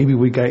thought maybe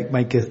we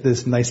might get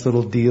this nice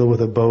little deal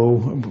with a bow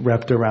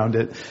wrapped around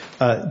it.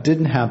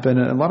 Didn't happen,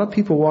 and a lot of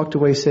people walked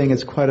away saying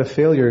it's quite a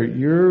failure.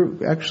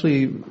 You're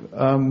actually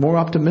more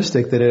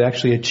optimistic that it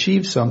actually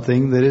achieved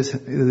something that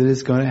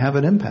is going to have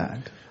an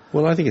impact.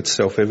 Well, I think it's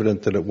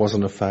self-evident that it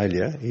wasn't a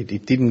failure.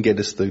 It didn't get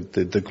us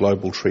the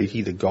global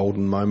treaty, the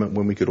golden moment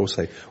when we could all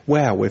say,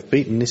 wow, we've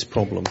beaten this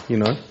problem,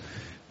 Well,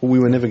 we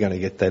were never going to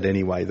get that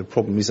anyway. The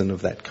problem isn't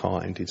of that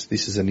kind.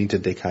 This is an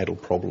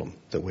interdecadal problem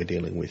that we're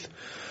dealing with.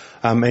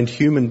 And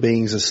human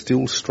beings are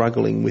still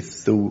struggling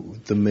with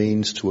the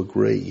means to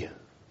agree,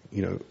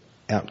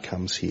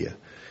 outcomes here.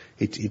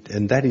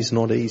 And that is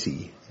not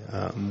easy.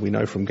 We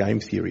know from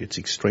game theory it's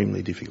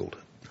extremely difficult.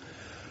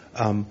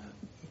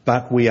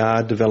 But we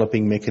are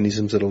developing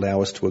mechanisms that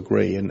allow us to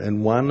agree.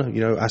 And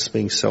one, us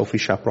being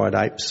selfish, upright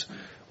apes,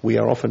 we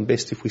are often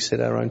best if we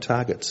set our own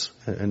targets.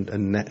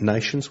 And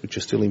nations, which are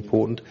still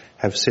important,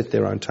 have set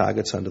their own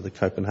targets under the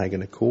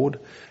Copenhagen Accord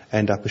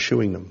and are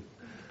pursuing them.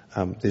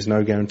 There's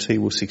no guarantee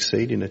we'll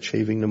succeed in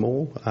achieving them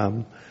all.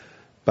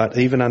 But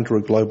even under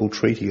a global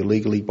treaty, a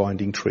legally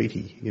binding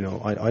treaty,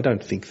 I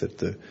don't think that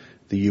the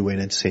UN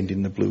had sent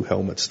in the blue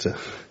helmets to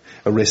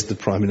arrest the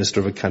Prime Minister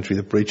of a country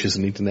that breaches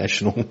an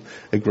international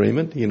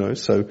agreement,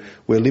 so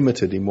we're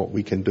limited in what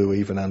we can do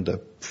even under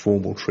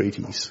formal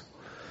treaties.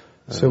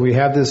 So we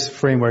have this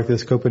framework,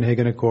 this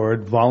Copenhagen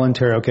Accord,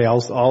 voluntary. Okay,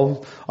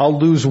 I'll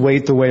lose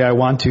weight the way I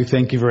want to.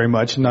 Thank you very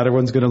much. Not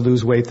everyone's going to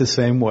lose weight the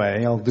same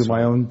way. I'll do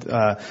my own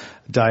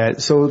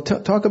diet. So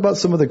talk about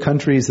some of the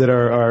countries that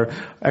are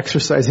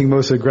exercising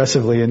most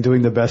aggressively and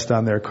doing the best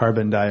on their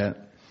carbon diet.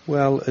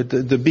 Well,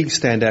 the big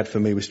standout for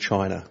me was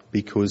China,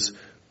 because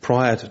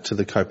prior to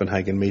the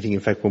Copenhagen meeting,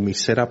 in fact, when we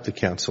set up the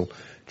council,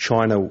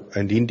 China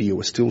and India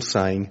were still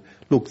saying,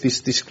 look,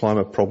 this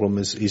climate problem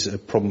is a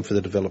problem for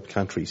the developed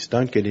countries.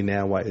 Don't get in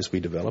our way as we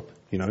develop.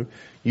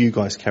 You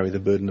guys carry the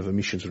burden of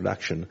emissions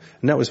reduction.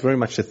 And that was very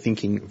much the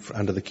thinking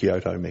under the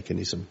Kyoto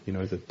mechanism, the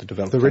developed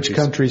countries. The rich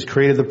countries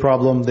created the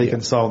problem, they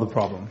can solve the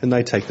problem. And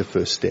they take the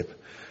first step. Yeah.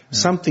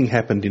 Something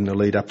happened in the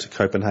lead up to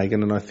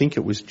Copenhagen, and I think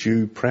it was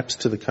due perhaps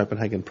to the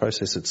Copenhagen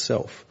process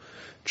itself.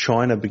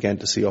 China began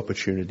to see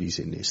opportunities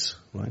in this,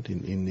 right?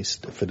 In this,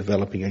 for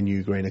developing a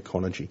new green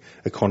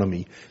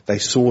economy. They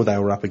saw they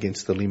were up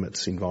against the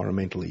limits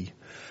environmentally.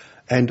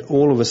 And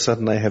all of a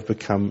sudden they have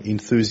become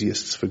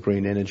enthusiasts for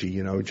green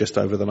energy. Just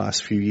over the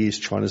last few years,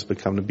 China's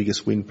become the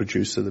biggest wind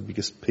producer, the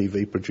biggest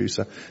PV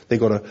producer. They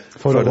got a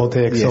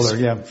photovoltaic solar,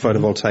 yeah.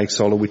 Photovoltaic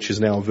solar, which is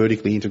now a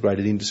vertically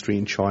integrated industry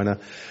in China.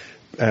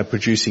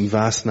 Producing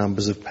vast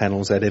numbers of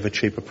panels at ever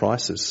cheaper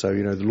prices. So,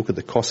 look at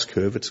the cost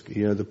curve. It's,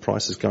 the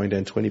price is going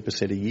down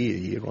 20% a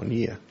year on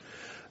year.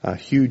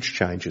 Huge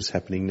changes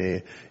happening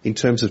there. In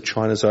terms of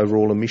China's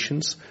overall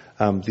emissions,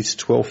 this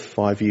 12th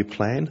five-year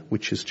plan,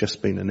 which has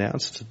just been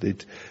announced,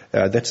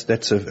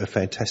 that's a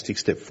fantastic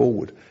step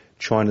forward.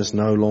 China's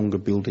no longer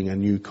building a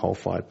new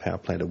coal-fired power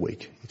plant a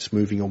week. It's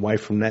moving away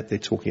from that. They're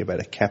talking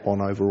about a cap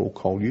on overall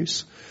coal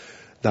use.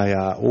 They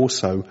are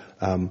also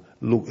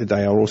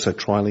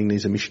trialling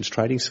these emissions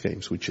trading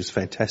schemes, which is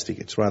fantastic.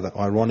 It's rather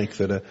ironic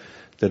that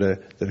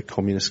a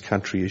communist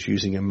country is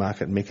using a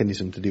market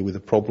mechanism to deal with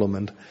a problem,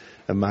 and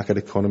a market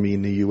economy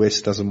in the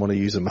US doesn't want to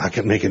use a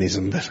market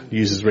mechanism that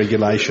uses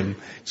regulation.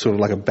 It's sort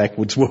of like a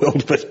backwards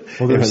world, but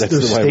there's that's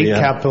the way state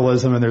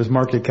capitalism and there's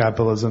market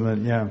capitalism,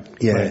 and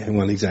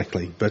well,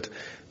 exactly.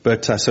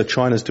 But so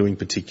China's doing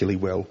particularly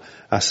well.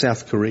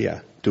 South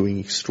Korea doing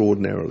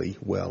extraordinarily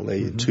well.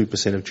 They're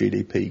 2% of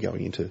GDP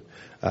going into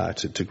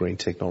to green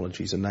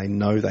technologies, and they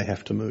know they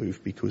have to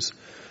move because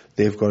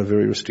they've got a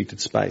very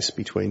restricted space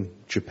between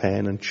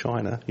Japan and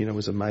China.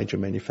 As a major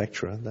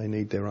manufacturer, they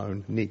need their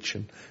own niche,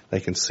 and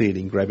they can see it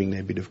in grabbing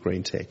their bit of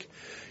green tech.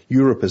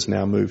 Europe has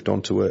now moved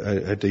on to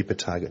a deeper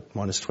target,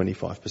 minus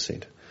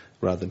 25%.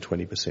 Rather than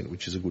 20%,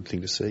 which is a good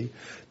thing to see.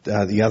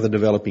 The other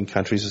developing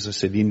countries, as I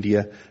said,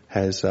 India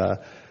has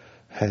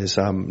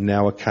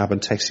now a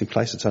carbon tax in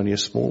place. It's only a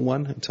small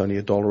one. It's only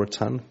 $1 a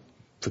tonne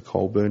for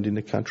coal burned in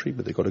the country,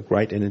 but they've got a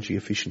great energy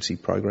efficiency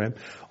program.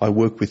 I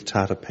work with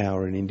Tata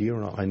Power in India,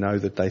 and I know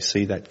that they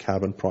see that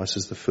carbon price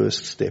as the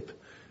first step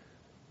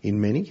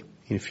in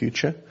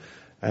future.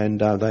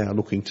 And they are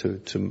looking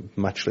to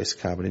much less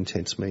carbon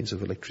intense means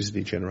of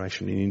electricity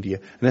generation in India,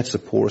 and that's the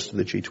poorest of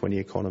the G20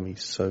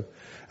 economies. So,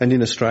 and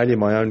in Australia,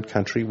 my own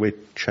country, we're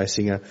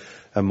chasing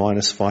a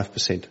minus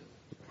 5%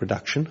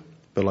 reduction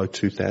below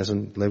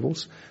 2000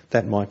 levels.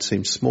 That might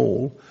seem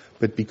small,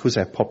 but because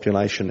our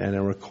population and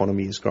our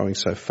economy is growing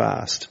so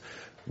fast,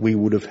 we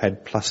would have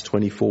had plus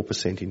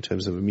 24% in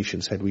terms of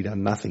emissions had we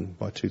done nothing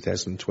by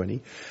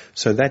 2020.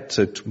 So that's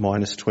a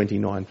minus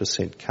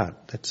 29%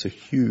 cut. That's a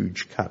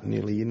huge cut,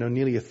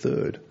 nearly a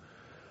third.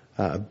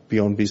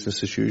 Beyond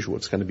business as usual.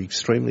 It's going to be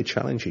extremely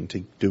challenging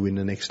to do in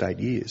the next 8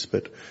 years,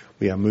 but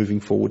we are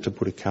moving forward to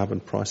put a carbon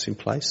price in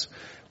place.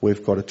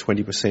 We've got a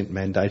 20%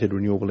 mandated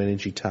renewable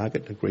energy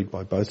target agreed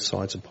by both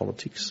sides of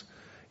politics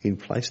in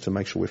place to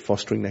make sure we're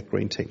fostering that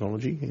green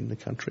technology in the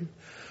country.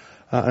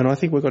 And I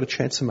think we've got a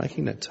chance of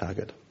making that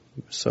target.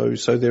 So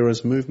there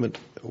is movement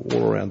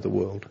all around the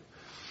world.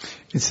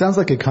 It sounds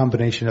like a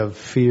combination of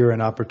fear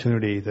and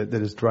opportunity that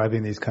is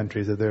driving these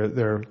countries, that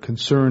they're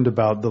concerned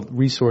about the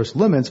resource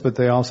limits, but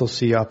they also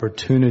see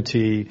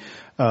opportunity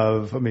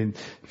of,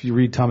 if you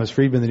read Thomas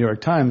Friedman in the New York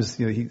Times,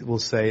 he will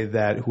say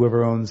that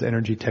whoever owns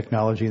energy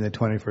technology in the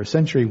 21st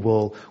century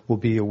will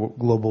be a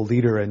global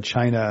leader, and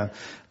China,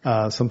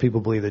 some people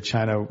believe that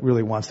China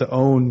really wants to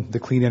own the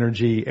clean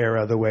energy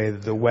era the way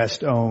that the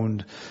West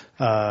owned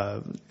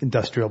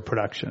industrial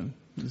production.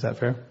 Is that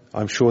fair?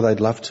 I'm sure they'd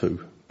love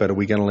to. But are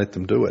we going to let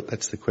them do it?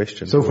 That's the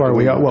question. So far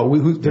we are. Well,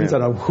 depends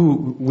on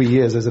who we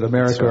is. Is it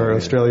America or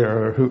Australia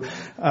or who?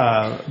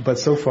 But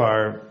so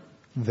far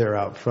they're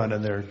out front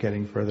and they're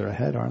getting further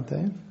ahead, aren't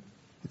they?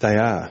 They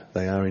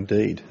are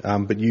indeed.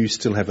 But you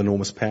still have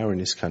enormous power in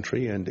this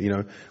country,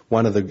 and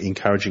one of the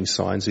encouraging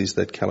signs is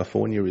that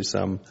California is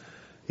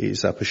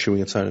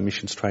pursuing its own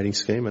emissions trading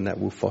scheme, and that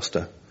will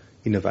foster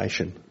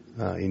innovation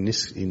in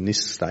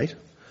this state,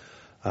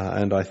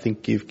 and I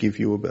think give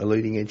you a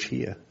leading edge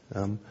here.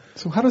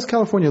 So how does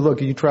California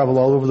look? You travel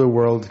all over the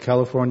world.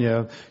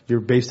 California, you're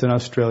based in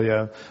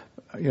Australia.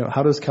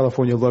 How does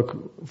California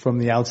look from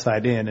the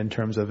outside in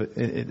terms of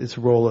its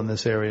role in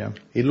this area?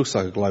 It looks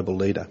like a global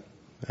leader,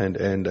 and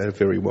a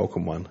very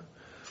welcome one.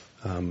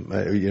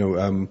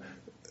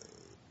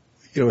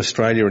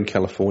 Australia and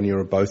California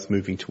are both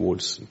moving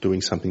towards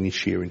doing something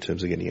this year in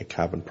terms of getting a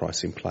carbon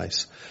price in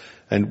place.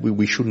 And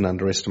we shouldn't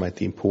underestimate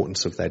the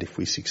importance of that if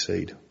we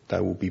succeed. They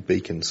will be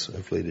beacons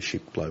of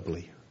leadership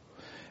globally.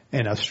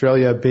 And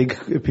Australia, big,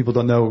 if people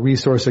don't know,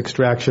 resource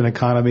extraction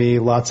economy,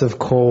 lots of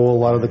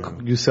coal,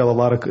 Australia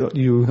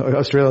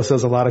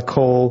sells a lot of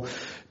coal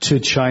to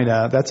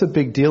China. That's a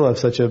big deal if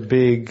such a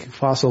big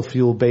fossil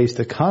fuel based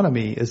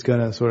economy is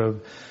going to sort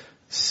of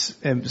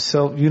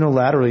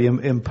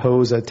unilaterally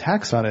impose a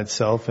tax on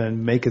itself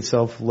and make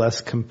itself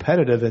less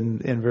competitive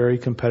in very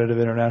competitive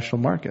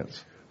international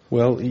markets.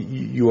 Well,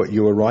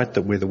 you are right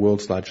that we're the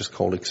world's largest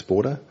coal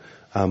exporter.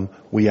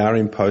 We are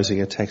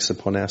imposing a tax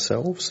upon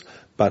ourselves,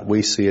 but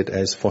we see it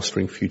as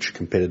fostering future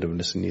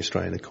competitiveness in the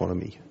Australian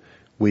economy.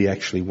 We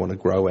actually want to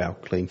grow our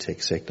clean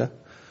tech sector,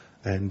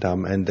 and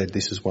that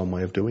this is one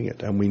way of doing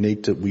it. And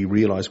we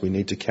realise we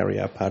need to carry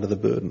our part of the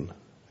burden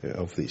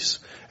of this.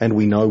 And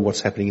we know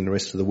what's happening in the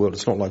rest of the world.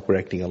 It's not like we're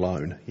acting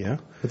alone, yeah?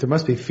 But there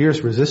must be fierce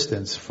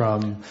resistance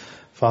from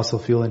fossil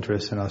fuel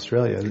interests in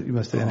Australia. You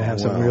must have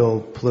some real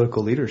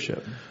political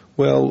leadership.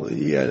 Well,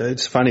 yeah,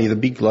 it's funny. The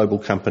big global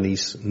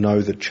companies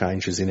know that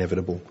change is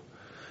inevitable.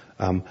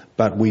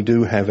 But we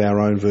do have our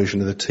own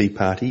version of the Tea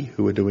Party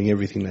who are doing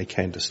everything they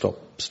can to stop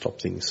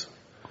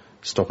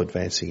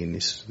advancing in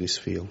this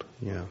field.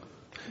 Yeah.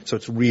 So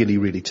it's really,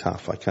 really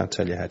tough. I can't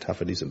tell you how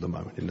tough it is at the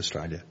moment in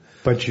Australia.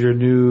 But your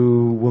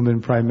new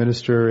woman Prime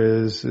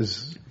Minister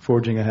is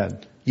forging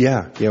ahead.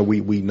 Yeah,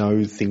 we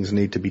know things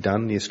need to be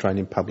done. The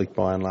Australian public,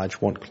 by and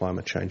large, want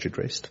climate change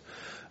addressed.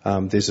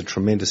 There's a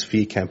tremendous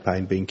fear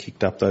campaign being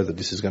kicked up, though, that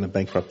this is going to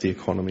bankrupt the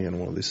economy and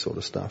all of this sort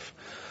of stuff.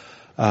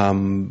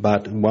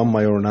 But one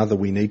way or another,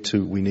 we need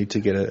to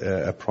get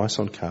a price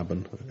on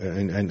carbon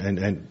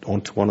and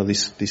onto one of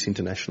this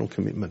international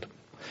commitment.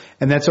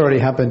 And that's already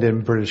happened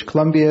in British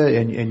Columbia,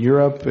 in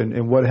Europe,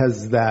 and what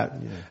has that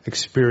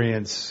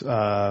experience,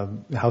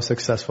 how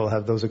successful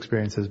have those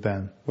experiences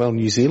been? Well,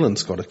 New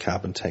Zealand's got a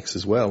carbon tax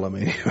as well. I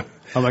mean,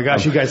 oh my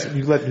gosh, you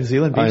let New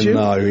Zealand beat you?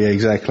 I know, yeah,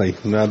 exactly.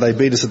 No, they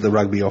beat us at the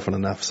rugby often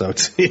enough, so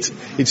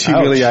it's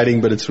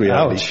humiliating, but it's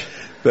reality. Ouch.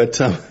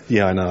 But,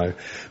 yeah, I know.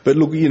 But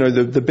look,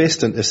 the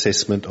best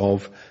assessment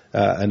of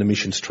an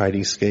emissions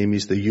trading scheme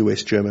is the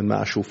US-German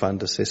Marshall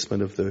Fund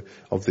assessment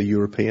of the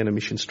European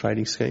emissions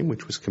trading scheme,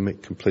 which was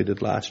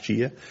completed last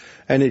year.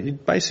 And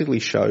it basically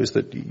shows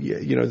that,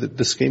 that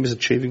the scheme is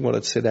achieving what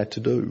it set out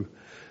to do.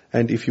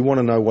 And if you want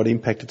to know what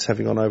impact it's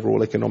having on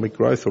overall economic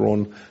growth or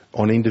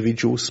on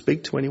individuals,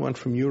 speak to anyone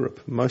from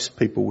Europe. Most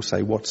people will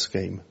say, what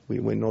scheme?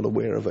 We're not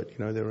aware of it.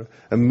 There are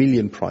a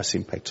million price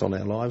impacts on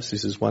our lives.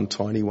 This is one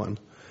tiny one.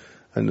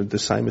 And the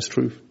same is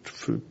true,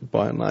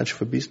 by and large,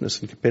 for business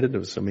and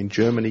competitors. I mean,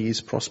 Germany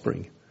is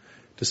prospering,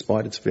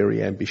 despite its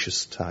very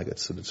ambitious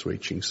targets that it's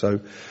reaching. So,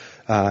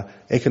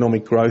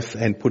 economic growth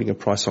and putting a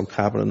price on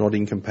carbon are not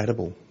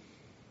incompatible.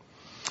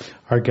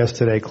 Our guest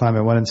today,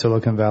 Climate One in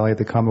Silicon Valley at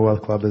the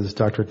Commonwealth Club, is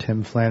Dr.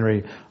 Tim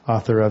Flannery,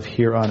 author of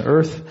Here on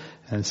Earth,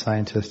 and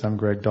scientist. I'm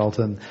Greg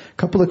Dalton. A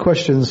couple of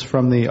questions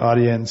from the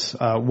audience.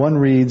 One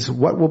reads,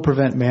 what will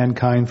prevent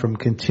mankind from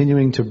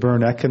continuing to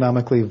burn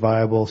economically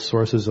viable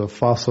sources of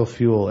fossil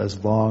fuel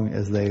as long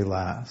as they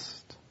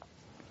last?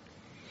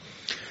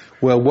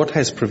 Well, what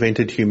has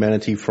prevented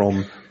humanity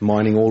from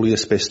mining all the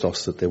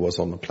asbestos that there was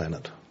on the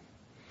planet?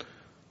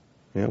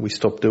 We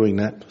stopped doing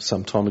that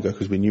some time ago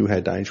because we knew how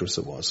dangerous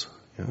it was.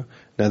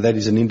 Now, that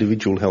is an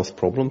individual health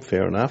problem,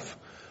 fair enough.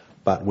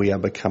 But we are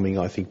becoming,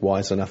 I think,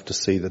 wise enough to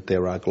see that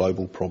there are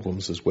global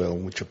problems as well,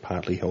 which are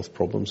partly health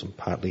problems and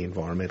partly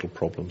environmental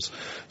problems.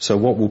 So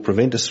what will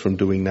prevent us from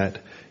doing that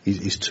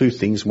is two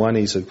things. One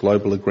is a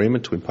global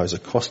agreement to impose a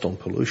cost on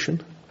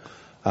pollution.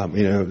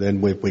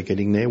 And we're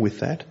getting there with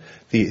that.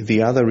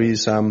 The other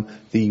is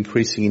the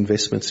increasing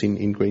investments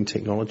in green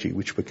technology,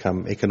 which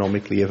become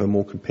economically ever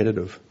more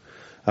competitive.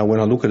 When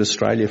I look at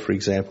Australia, for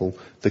example,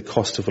 the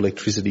cost of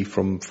electricity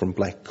from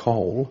black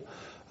coal,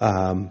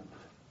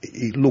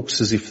 it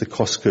looks as if the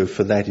cost curve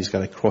for that is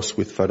going to cross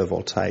with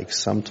photovoltaics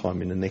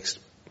sometime in the next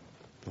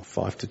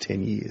 5 to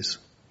 10 years,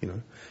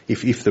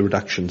 if the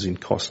reductions in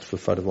cost for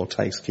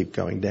photovoltaics keep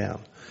going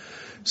down.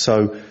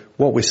 So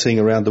what we're seeing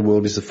around the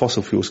world is the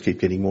fossil fuels keep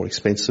getting more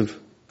expensive,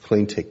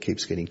 clean tech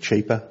keeps getting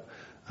cheaper,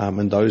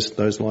 and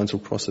those lines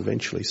will cross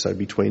eventually. So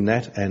between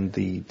that and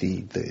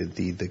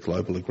the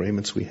global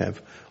agreements we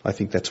have, I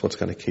think that's what's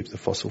going to keep the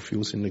fossil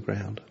fuels in the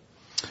ground.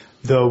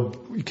 Though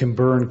you can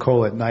burn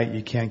coal at night,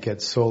 you can't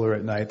get solar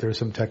at night. There are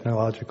some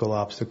technological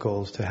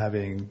obstacles to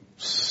having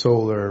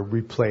solar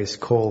replace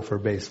coal for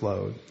base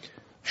load.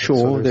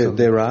 Sure,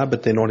 there are,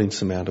 but they're not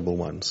insurmountable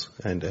ones.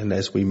 And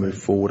as we move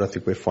forward, I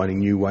think we're finding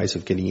new ways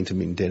of getting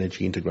intermittent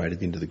energy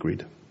integrated into the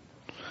grid.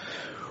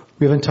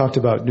 We haven't talked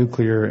about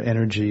nuclear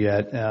energy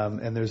yet,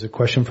 and there's a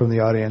question from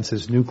the audience,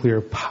 is nuclear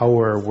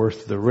power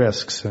worth the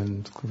risks?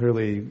 And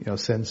clearly,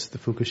 since the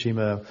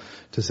Fukushima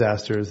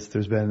disasters,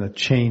 there's been a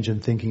change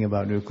in thinking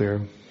about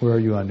nuclear. Where are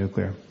you on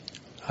nuclear?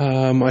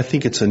 I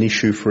think it's an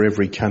issue for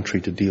every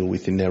country to deal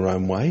with in their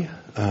own way.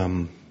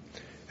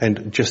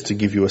 And just to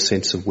give you a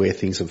sense of how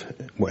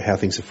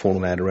things have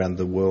fallen out around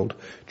the world,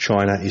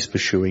 China is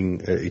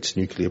pursuing its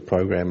nuclear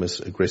program as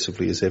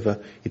aggressively as ever.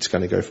 It's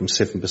going to go from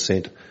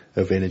 7%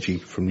 of energy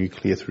from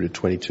nuclear through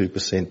to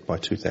 22% by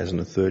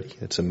 2030.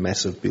 It's a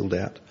massive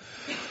build-out.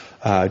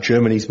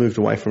 Germany's moved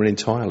away from it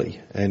entirely,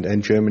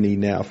 and Germany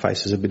now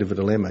faces a bit of a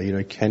dilemma. You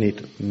know, can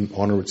it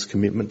honour its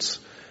commitments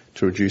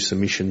to reduce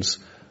emissions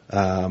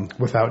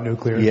without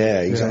nuclear? Yeah,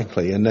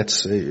 exactly. Yeah. And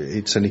it's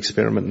an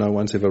experiment no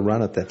one's ever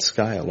run at that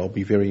scale. I'll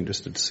be very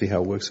interested to see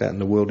how it works out,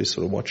 and the world is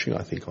sort of watching,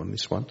 I think, on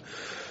this one.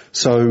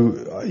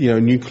 So, you know,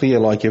 nuclear,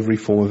 like every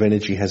form of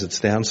energy, has its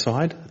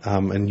downside,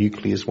 and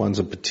nuclear's ones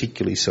are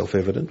particularly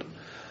self-evident.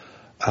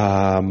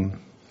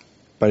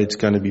 But it's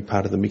going to be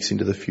part of the mix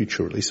into the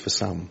future, at least for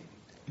some.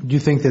 Do you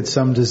think that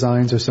some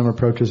designs or some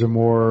approaches are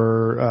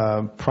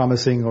more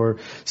promising or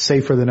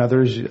safer than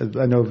others?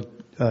 I know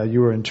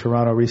you were in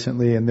Toronto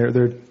recently, and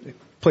they're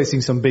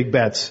placing some big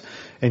bets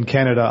in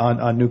Canada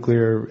on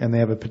nuclear, and they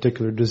have a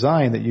particular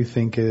design that you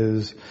think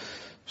is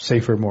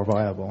safer, more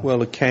viable. Well,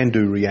 the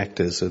CANDU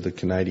reactors, the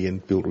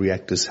Canadian-built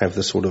reactors, have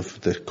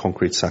the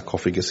concrete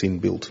sarcophagus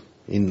inbuilt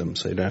in them,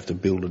 so you don't have to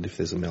build it if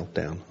there's a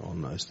meltdown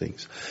on those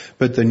things.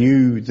 But the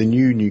new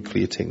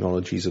nuclear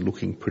technologies are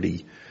looking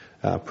pretty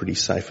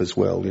safe as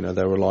well. You know,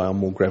 they rely on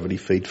more gravity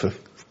feed for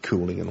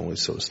cooling and all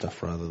this sort of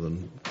stuff rather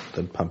than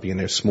pumping. And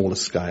they're smaller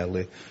scale,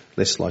 they're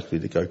less likely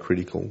to go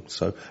critical.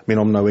 So, I mean,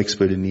 I'm no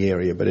expert in the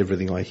area, but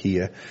everything I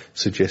hear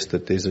suggests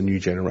that there's a new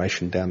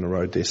generation down the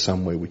road there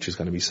somewhere which is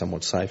going to be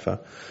somewhat safer.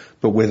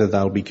 But whether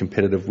they'll be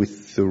competitive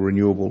with the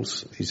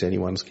renewables is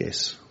anyone's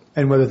guess.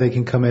 And whether they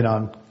can come in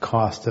on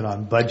cost and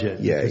on budget.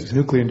 Yeah, because exactly. The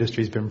nuclear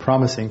industry's been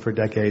promising for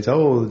decades,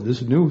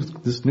 this new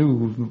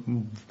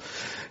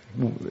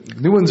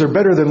ones are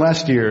better than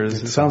last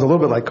year's. It sounds a little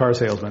bit like car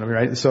salesmen,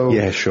 right? So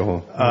yeah,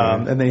 sure.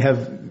 And they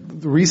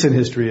have recent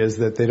history is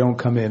that they don't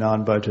come in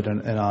on budget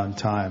and on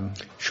time.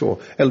 Sure,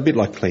 a bit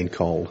like clean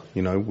coal.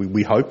 You know,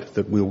 we hope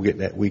that we'll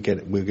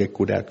get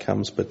good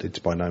outcomes, but it's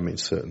by no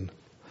means certain.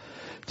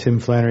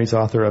 Tim Flannery's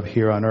author of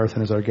Here on Earth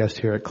and is our guest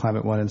here at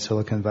Climate One in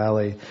Silicon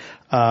Valley.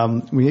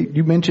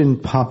 You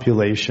mentioned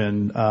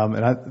population,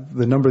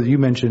 the number that you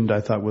mentioned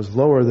I thought was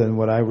lower than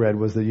what I read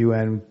was the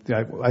UN.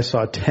 I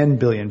saw 10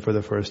 billion for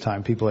the first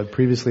time. People had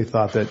previously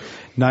thought that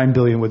 9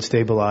 billion would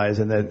stabilize,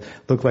 and that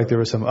looked like there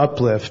was some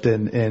uplift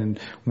in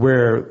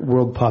where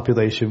world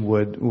population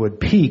would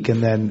peak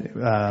and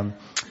then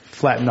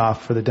flatten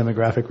off for the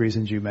demographic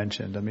reasons you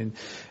mentioned. I mean,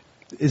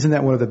 isn't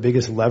that one of the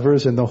biggest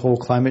levers in the whole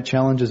climate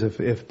challenge? Is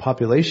if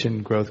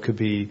population growth could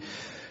be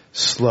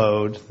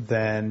slowed,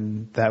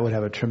 then that would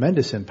have a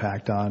tremendous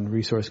impact on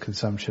resource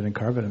consumption and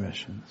carbon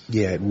emissions.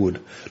 Yeah, it would.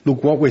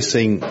 Look, what we're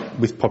seeing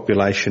with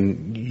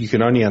population, you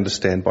can only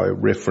understand by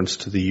reference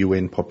to the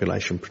UN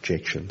population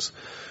projections.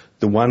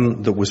 The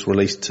one that was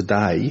released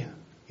today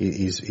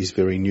is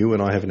very new,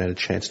 and I haven't had a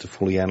chance to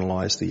fully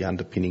analyse the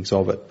underpinnings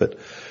of it. But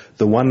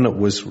the one that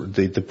was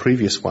the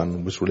previous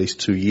one was released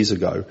 2 years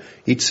ago.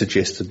 It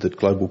suggested that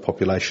global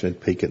population would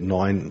peak at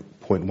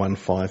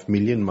 9.15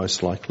 million,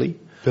 most likely.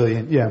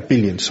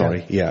 Billion,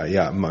 sorry.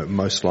 Yeah,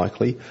 most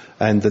likely.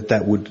 And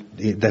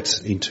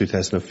that's in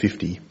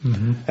 2050.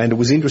 Mm-hmm. And it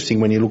was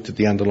interesting when you looked at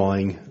the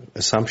underlying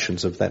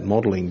assumptions of that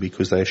modelling,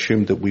 because they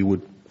assumed that we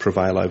would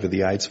prevail over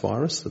the AIDS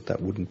virus,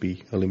 that wouldn't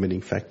be a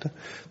limiting factor.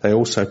 They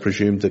also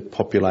presumed that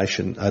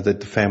that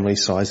the family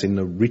size in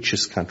the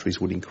richest countries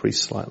would increase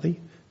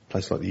slightly.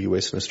 Places like the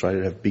US and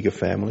Australia have bigger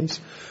families.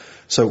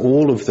 So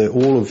all of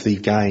the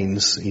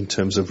gains in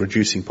terms of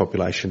reducing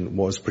population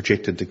was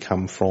projected to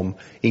come from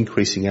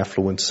increasing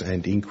affluence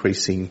and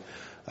increasing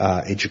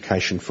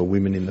education for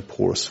women in the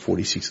poorest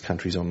 46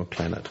 countries on the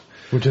planet.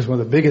 Which is one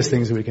of the biggest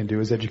things that we can do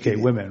is educate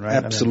women,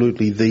 right?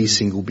 Absolutely, the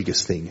single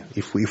biggest thing.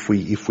 If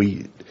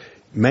we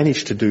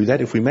manage to do that,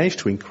 if we manage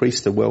to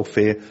increase the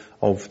welfare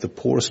of the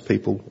poorest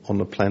people on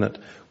the planet,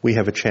 we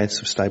have a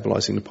chance of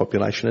stabilising the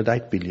population at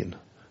 8 billion.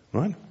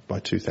 Right, by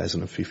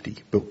 2050.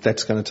 But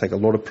that's going to take a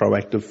lot of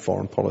proactive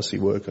foreign policy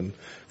work and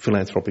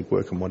philanthropic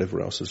work and whatever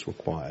else is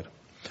required.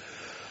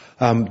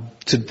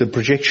 The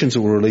projections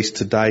that were released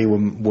today were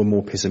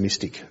more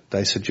pessimistic.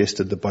 They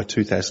suggested that by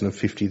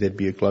 2050 there'd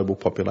be a global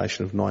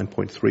population of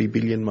 9.3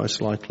 billion,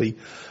 most likely,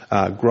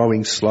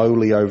 growing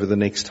slowly over the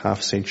next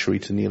half century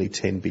to nearly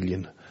 10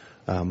 billion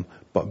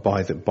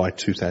by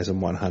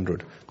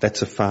 2100.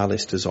 That's a far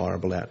less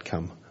desirable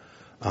outcome.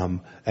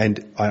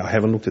 And I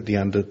haven't looked at the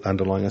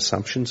underlying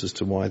assumptions as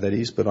to why that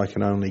is, but I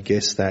can only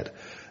guess that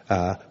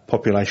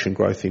population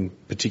growth in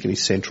particularly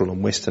Central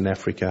and Western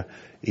Africa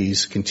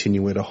is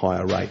continuing at a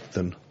higher rate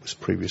than was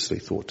previously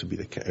thought to be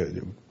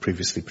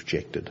previously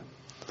projected.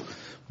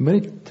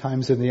 Many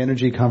times in the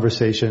energy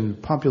conversation,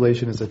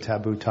 population is a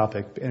taboo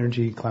topic.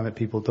 Energy, climate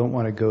people don't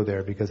want to go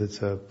there because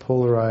it's a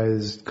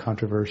polarized,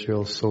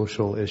 controversial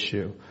social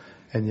issue.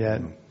 And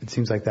yet it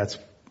seems like that's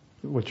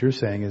what you're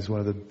saying is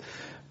one of the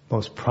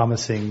most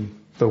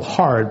promising, though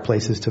hard,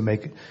 places to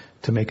make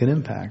an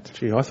impact.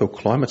 Gee, I thought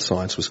climate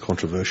science was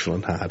controversial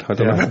and hard. I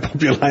don't know about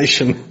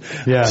population.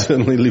 Yeah. I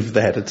certainly lived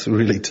that. It's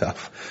really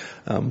tough.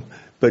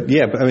 But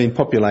yeah, I mean,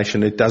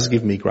 population, it does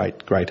give me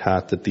great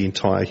heart that the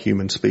entire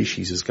human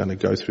species is going to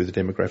go through the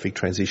demographic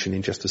transition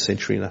in just a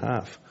century and a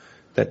half.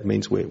 That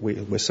means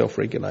we're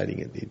self-regulating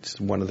it. It's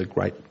one of the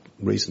great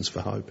reasons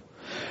for hope.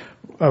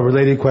 A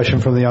related question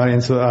from the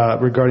audience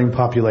regarding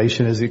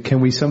population is,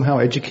 can we somehow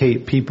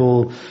educate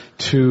people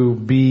to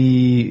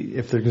be,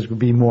 if there's going to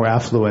be more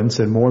affluence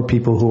and more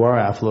people who are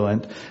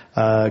affluent,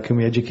 can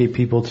we educate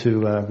people to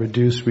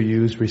reduce,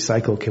 reuse,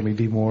 recycle? Can we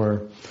be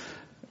more,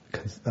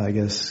 I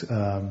guess,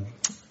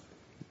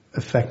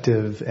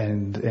 effective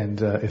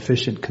and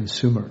efficient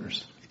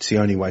consumers? It's the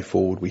only way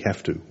forward. We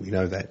have to. We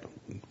know that.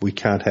 We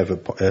can't have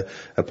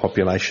a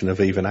population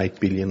of even 8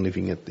 billion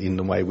living in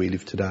the way we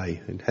live today.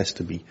 It has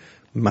to be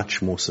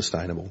much more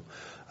sustainable.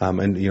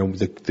 And you know,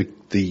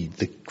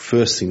 the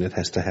first thing that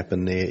has to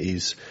happen there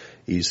is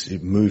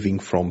moving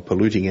from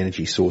polluting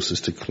energy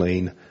sources to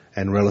clean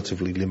and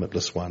relatively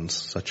limitless ones,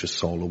 such as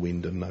solar,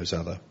 wind, and those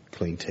other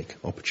clean tech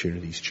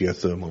opportunities,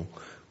 geothermal,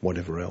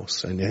 whatever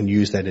else, and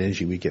use that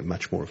energy we get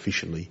much more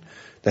efficiently.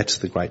 That's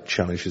the great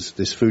challenge.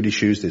 There's food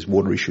issues, there's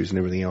water issues and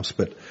everything else,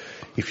 but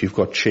if you've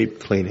got cheap,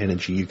 clean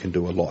energy, you can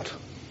do a lot.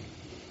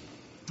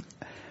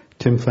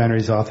 Tim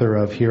Flannery's author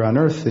of Here on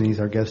Earth, and he's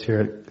our guest here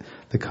at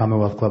the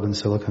Commonwealth Club in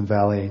Silicon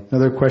Valley.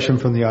 Another question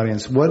from the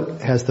audience.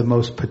 What has the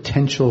most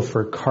potential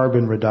for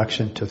carbon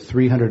reduction to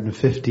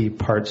 350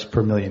 parts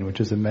per million,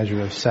 which is a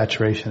measure of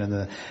saturation in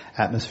the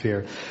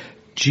atmosphere?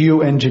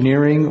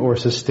 Geoengineering or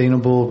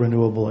sustainable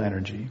renewable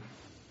energy?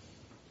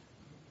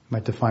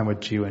 Might define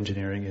what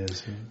geoengineering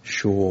is.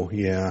 Sure,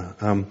 yeah.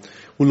 Well,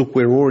 look,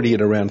 we're already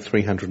at around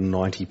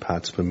 390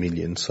 parts per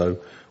million,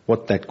 so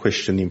what that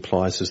question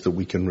implies is that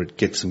we can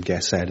get some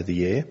gas out of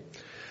the air.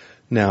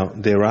 Now,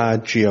 there are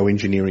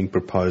geoengineering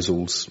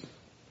proposals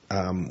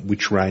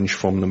which range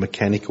from the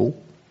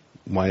mechanical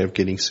way of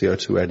getting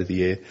CO2 out of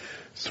the air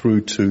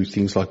through to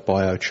things like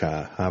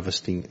biochar,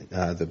 harvesting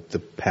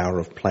the power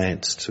of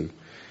plants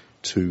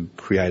to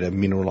create a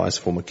mineralised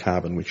form of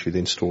carbon which you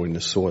then store in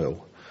the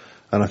soil.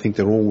 And I think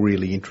they're all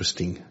really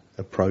interesting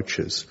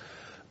approaches.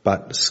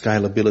 But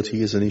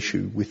scalability is an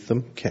issue with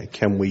them.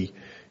 Can we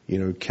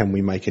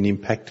make an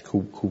impact?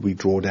 Could we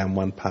draw down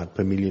 1 part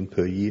per million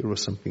per year or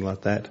something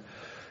like that?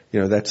 You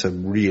know, that's a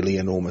really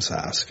enormous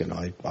ask,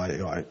 and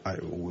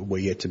we're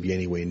yet to be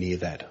anywhere near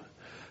that.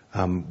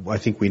 I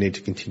think we need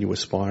to continue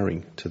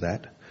aspiring to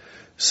that.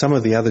 Some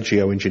of the other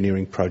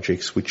geoengineering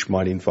projects which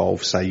might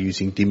involve, say,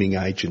 using dimming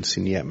agents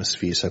in the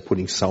atmosphere, so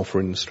putting sulfur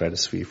in the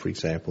stratosphere, for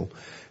example,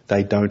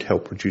 they don't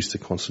help reduce the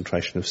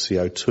concentration of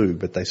CO2,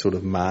 but they sort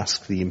of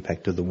mask the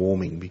impact of the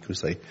warming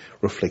because they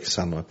reflect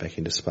sunlight back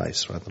into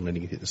space rather than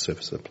letting it hit the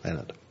surface of the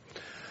planet.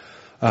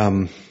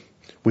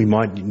 We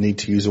might need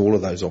to use all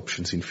of those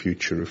options in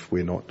future if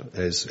we're not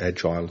as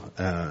agile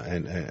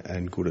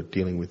and good at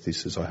dealing with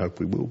this as I hope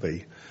we will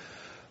be.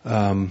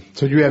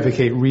 So you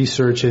advocate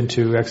research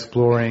into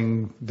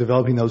exploring,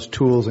 developing those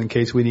tools in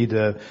case we need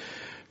to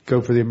go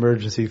for the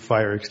emergency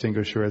fire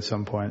extinguisher at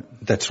some point?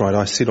 That's right.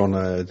 I sit on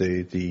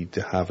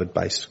the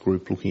Harvard-based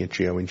group looking at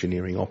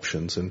geoengineering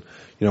options, and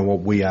you know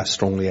what we are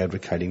strongly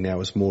advocating now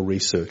is more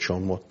research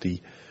on what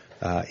the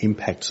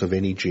impacts of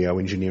any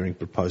geoengineering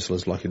proposal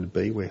is likely to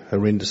be. We're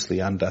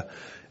horrendously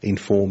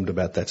under-informed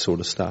about that sort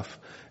of stuff,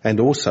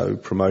 and also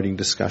promoting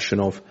discussion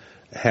of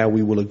how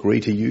we will agree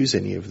to use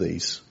any of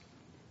these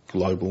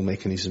global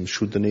mechanisms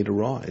should the need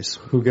arise.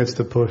 Who gets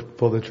to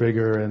pull the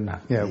trigger, and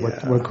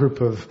what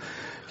group of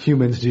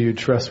humans do you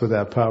trust with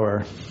that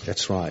power?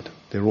 That's right.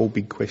 They're all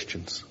big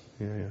questions.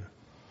 Yeah.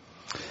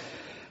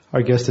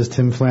 Our guest is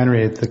Tim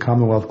Flannery at the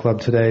Commonwealth Club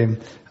today.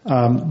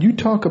 You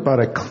talk about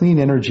a clean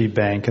energy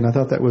bank, and I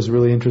thought that was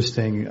really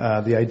interesting.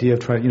 The idea of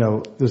trying,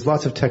 there's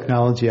lots of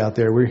technology out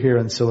there. We're here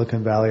in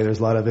Silicon Valley. There's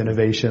a lot of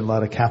innovation, a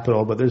lot of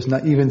capital, but there's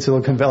not, even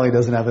Silicon Valley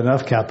doesn't have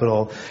enough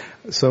capital.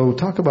 So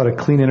talk about a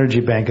clean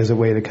energy bank as a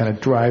way to kind of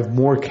drive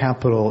more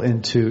capital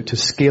into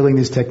scaling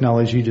these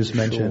technologies you just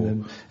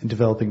mentioned and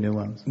developing new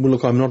ones. Well,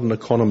 look, I'm not an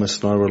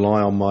economist, and I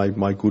rely on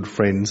my good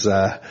friends,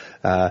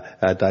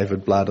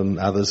 David Blood and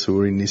others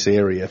who are in this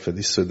area for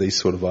these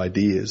sort of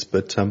ideas.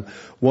 But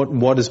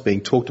what is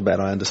being talked about,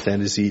 I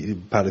understand, is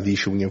part of the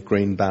issuing of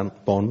green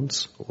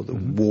bonds or the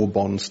war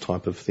bonds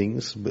type of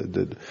things,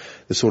 the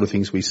sort of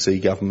things we see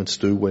governments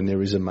do when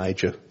there is a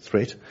major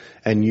threat,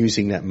 and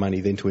using that money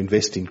then to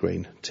invest in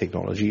green technology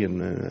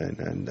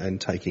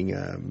and taking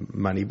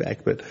money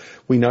back. But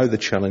we know the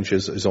challenge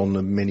is on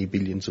the many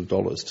billions of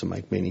dollars to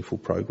make meaningful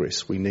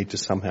progress. We need to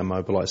somehow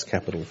mobilise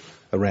capital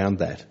around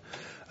that.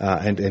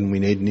 And we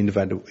need an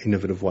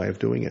innovative way of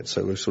doing it.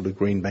 So a sort of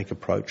green bank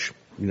approach,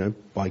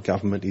 by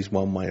government is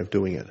one way of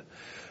doing it.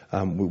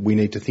 We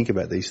need to think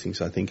about these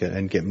things, I think,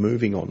 and get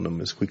moving on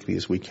them as quickly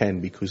as we can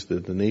because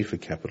the need for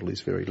capital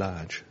is very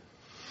large.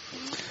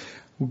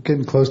 We're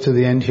getting close to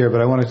the end here, but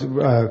I wanted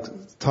to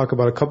talk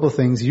about a couple of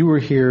things. You were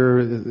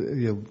here,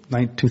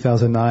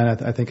 2009,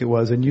 I think it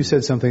was, and you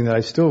said something that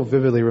I still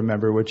vividly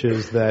remember, which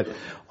is that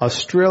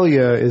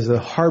Australia is a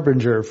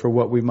harbinger for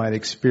what we might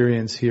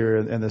experience here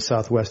in the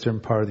southwestern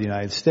part of the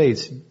United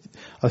States.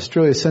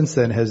 Australia since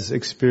then has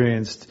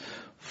experienced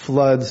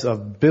floods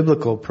of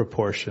biblical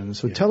proportions.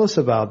 So tell us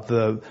about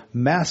the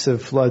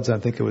massive floods, I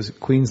think it was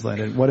Queensland,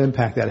 and what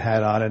impact that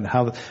had on it, and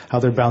how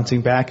they're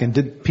bouncing back. And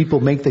did people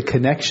make the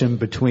connection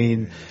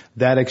between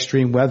that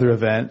extreme weather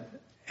event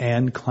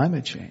and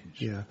climate change?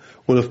 Yeah.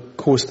 Well, of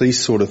course, these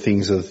sort of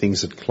things are the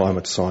things that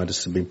climate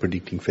scientists have been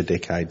predicting for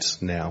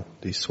decades now,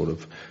 these sort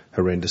of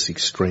horrendous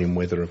extreme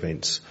weather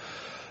events.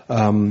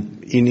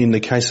 In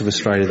the case of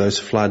Australia, those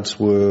floods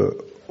were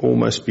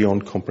almost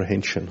beyond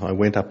comprehension. I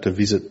went up to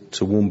visit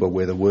Toowoomba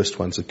where the worst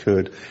ones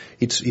occurred.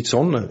 It's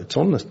on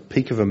the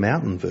peak of a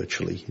mountain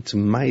virtually. It's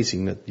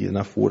amazing that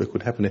enough water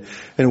could happen there.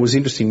 And it was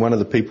interesting. One of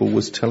the people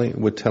were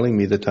telling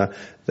me that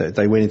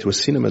they went into a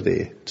cinema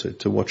there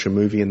to watch a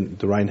movie, and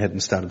the rain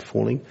hadn't started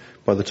falling.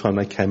 By the time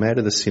they came out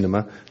of the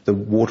cinema, the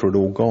water had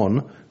all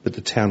gone, but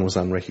the town was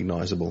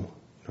unrecognisable.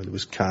 There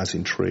was cars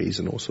in trees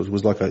and all sorts. It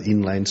was like an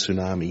inland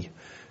tsunami.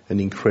 An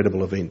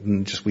incredible event,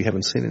 and we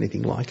haven't seen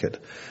anything like it.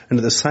 And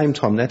at the same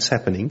time that's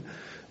happening,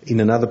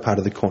 in another part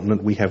of the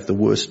continent we have the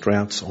worst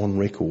droughts on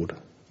record,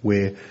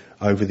 where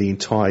over the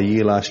entire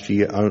year last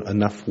year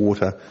enough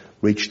water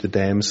reached the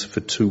dams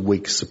for 2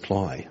 weeks'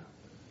 supply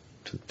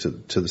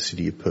to the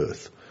city of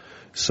Perth.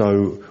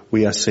 So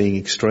we are seeing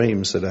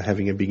extremes that are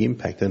having a big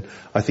impact, and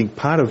I think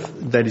part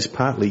of that is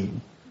partly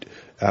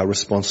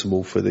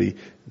responsible for the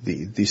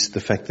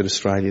fact that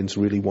Australians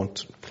really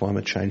want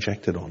climate change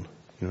acted on.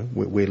 You know,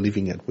 we're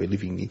living it. We're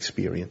living the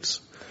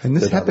experience. And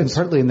this happened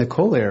partly in the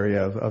coal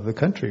area of the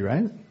country,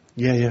 right?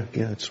 Yeah,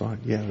 that's right.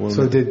 Yeah. Well,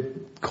 so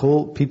did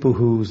people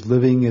whose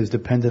living is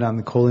dependent on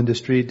the coal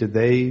industry, did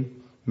they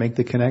make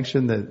the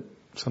connection that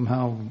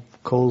somehow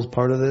coal's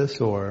part of this,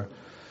 or?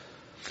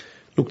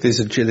 Look,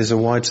 there's a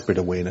widespread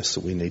awareness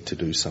that we need to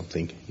do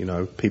something. You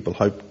know, people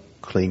hope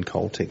clean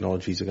coal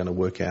technologies are going to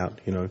work out,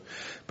 you know.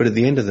 But at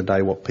the end of the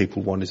day, what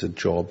people want is a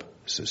job.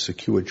 A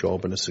secure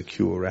job and a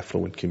secure,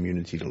 affluent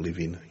community to live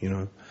in, you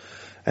know.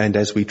 And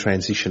as we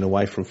transition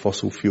away from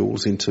fossil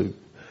fuels into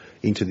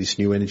this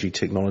new energy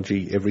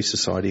technology, every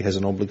society has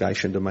an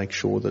obligation to make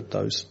sure that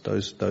those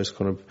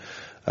kind of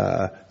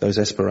those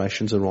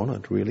aspirations are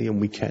honoured, really.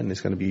 And we can.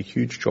 There's going to be a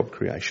huge job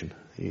creation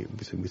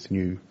with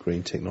new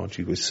green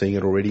technology. We're seeing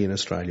it already in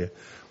Australia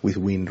with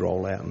wind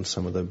rollout and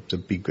some of the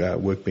big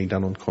work being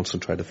done on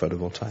concentrated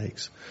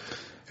photovoltaics.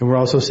 And we're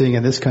also seeing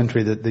in this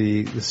country that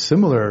the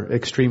similar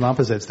extreme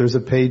opposites. There's a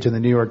page in the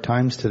New York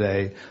Times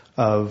today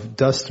of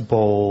Dust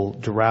Bowl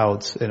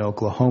droughts in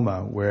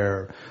Oklahoma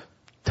where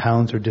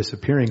towns are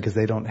disappearing because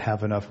they don't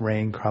have enough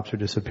rain, crops are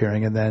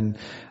disappearing. And then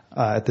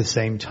at the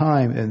same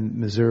time in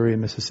Missouri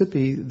and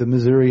Mississippi, the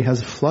Missouri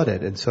has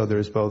flooded. And so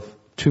there's both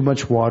too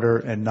much water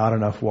and not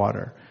enough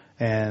water.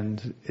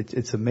 And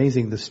it's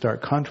amazing the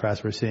stark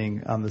contrast we're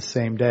seeing on the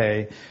same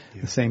day,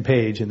 the same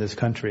page in this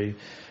country.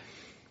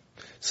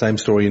 Same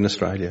story in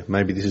Australia.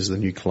 Maybe this is the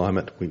new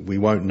climate. We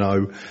won't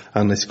know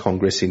unless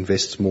Congress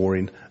invests more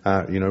in,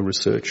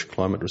 research,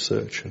 climate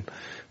research. And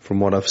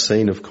from what I've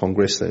seen of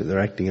Congress, they're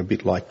acting a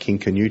bit like King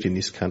Canute in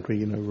this country,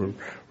 you know,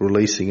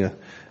 releasing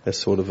a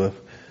sort of a,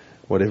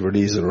 whatever it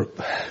is, a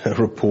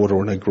report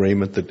or an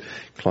agreement that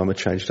climate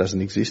change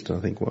doesn't exist. And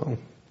I think, well,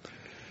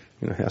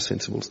 you know, how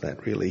sensible is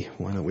that really?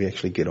 Why don't we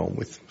actually get on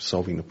with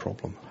solving the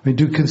problem? I mean,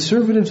 do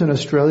conservatives in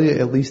Australia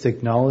at least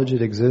acknowledge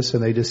it exists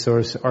and they just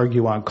sort of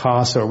argue on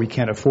costs or we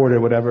can't afford it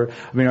or whatever?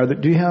 I mean,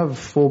 do you have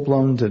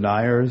full-blown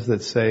deniers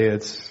that say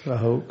it's a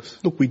hoax?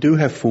 Look, we do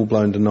have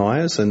full-blown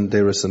deniers and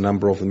there is a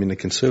number of them in the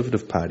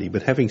Conservative Party.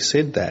 But having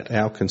said that,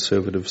 our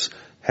Conservatives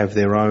have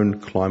their own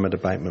climate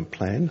abatement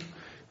plan.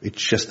 It's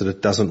just that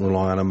it doesn't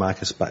rely on a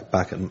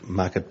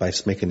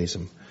market-based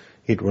mechanism.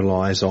 It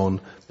relies on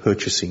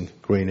purchasing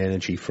green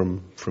energy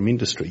from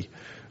industry,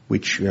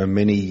 which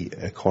many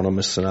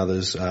economists and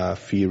others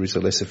fear is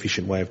a less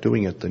efficient way of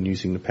doing it than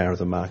using the power of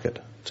the market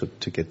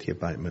to get the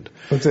abatement.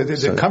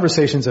 The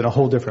conversation's in a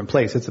whole different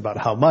place. It's about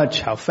how much,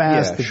 how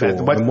fast,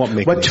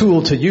 what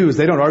tool to use.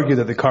 They don't argue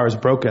that the car is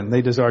broken.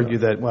 They just argue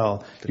that,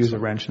 use a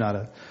wrench, not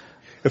a...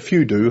 A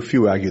few do. A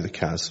few argue the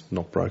car's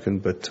not broken,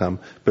 but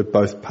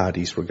both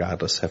parties,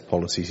 regardless, have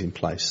policies in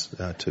place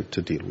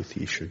to deal with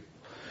the issue.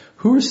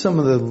 Who are some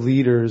of the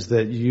leaders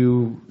that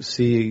you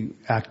see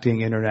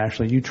acting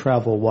internationally? You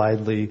travel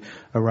widely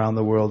around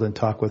the world and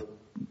talk with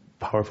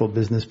powerful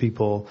business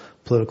people,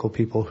 political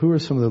people. Who are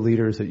some of the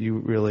leaders that you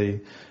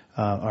really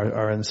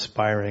are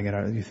inspiring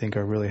and you think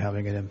are really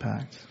having an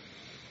impact?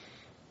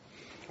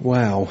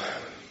 Wow.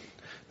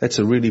 That's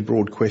a really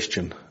broad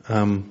question.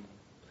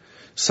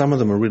 Some of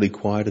them are really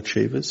quiet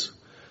achievers.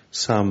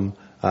 Some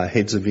are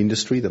heads of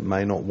industry that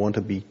may not want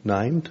to be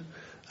named.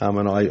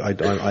 And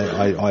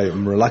I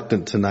am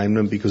reluctant to name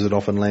them because it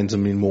often lands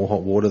them in more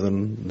hot water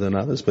than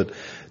others. But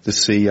the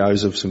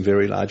CEOs of some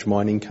very large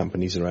mining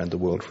companies around the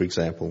world, for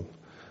example,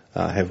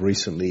 have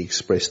recently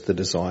expressed the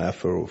desire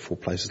for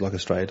places like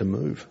Australia to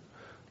move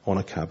on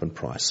a carbon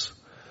price.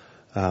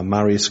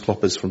 Marius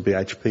Kloppers from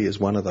BHP is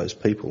one of those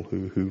people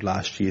who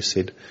last year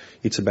said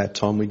it's about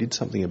time we did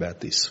something about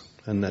this.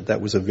 And that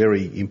was a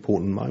very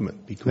important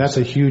moment. Because that's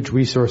a huge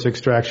resource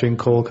extraction,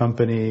 coal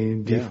company,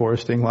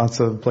 deforesting lots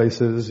of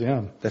places,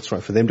 That's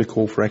right. For them to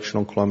call for action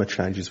on climate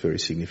change is very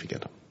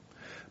significant.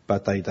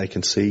 But they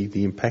can see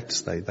the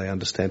impacts, they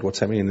understand what's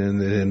happening,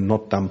 and they're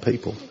not dumb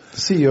people. The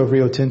CEO of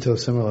Rio Tinto,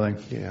 similarly.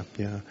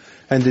 Yeah.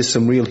 And there's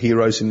some real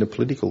heroes in the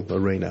political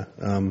arena.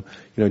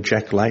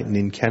 Jack Layton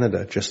in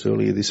Canada just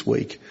earlier this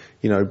week,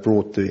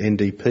 brought the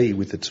NDP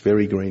with its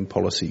very green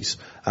policies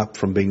up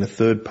from being the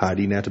third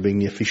party now to being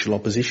the official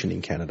opposition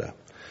in Canada.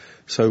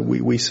 So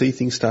we see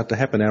things start to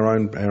happen. Our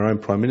own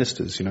prime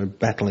ministers,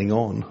 battling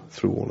on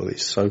through all of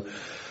this. So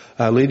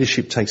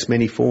leadership takes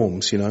many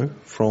forms,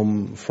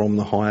 from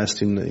the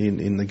highest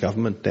in the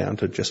government down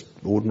to just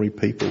ordinary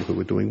people who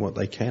are doing what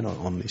they can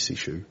on this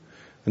issue.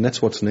 And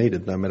that's what's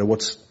needed. No matter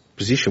what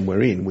position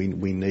we're in,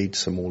 we need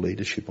some more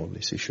leadership on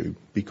this issue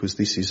because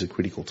this is a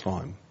critical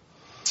time.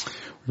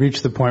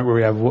 Reached the point where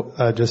we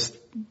have just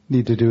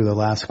need to do the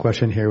last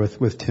question here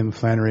with Tim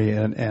Flannery,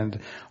 and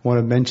want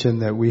to mention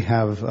that we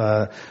have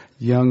a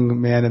young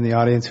man in the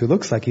audience who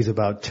looks like he's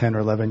about 10 or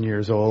 11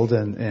 years old,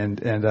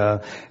 and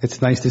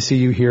it's nice to see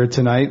you here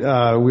tonight.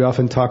 We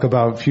often talk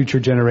about future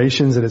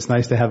generations, and it's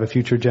nice to have a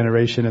future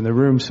generation in the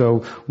room. So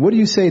what do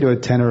you say to a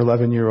 10 or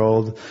 11 year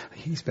old?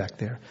 He's back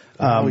there.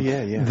 Sorry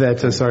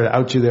to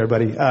out you there,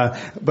 buddy.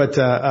 But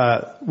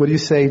what do you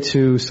say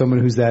to someone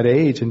who's that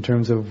age in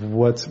terms of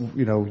what's,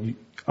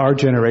 our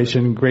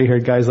generation,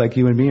 gray-haired guys like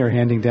you and me are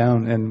handing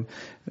down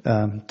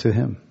and to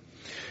him?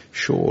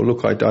 Sure.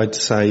 Look, I'd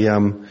say,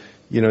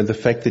 the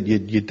fact that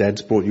your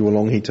dad's brought you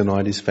along here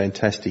tonight is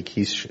fantastic.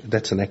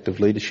 That's an act of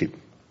leadership,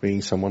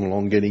 bringing someone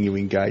along, getting you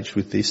engaged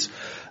with this.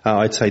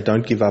 I'd say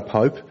don't give up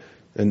hope.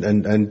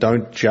 And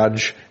don't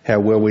judge how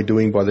well we're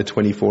doing by the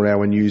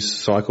 24-hour news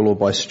cycle or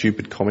by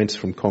stupid comments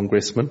from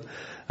congressmen.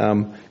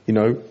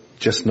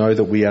 Just know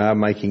that we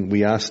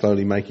are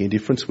slowly making a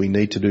difference. We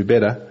need to do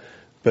better,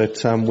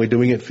 but we're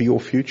doing it for your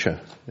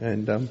future.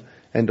 And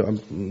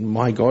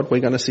my God,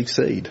 we're going to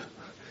succeed.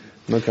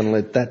 I'm not going to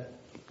let that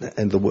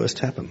and the worst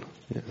happen.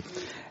 Yeah.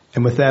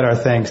 And with that, our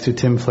thanks to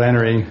Tim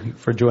Flannery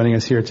for joining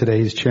us here today.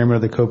 He's chairman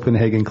of the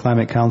Copenhagen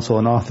Climate Council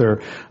and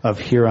author of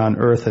Here on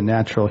Earth, A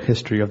Natural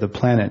History of the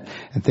Planet.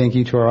 And thank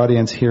you to our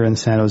audience here in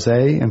San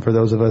Jose. And for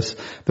those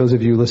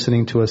of you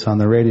listening to us on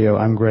the radio,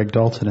 I'm Greg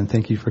Dalton, and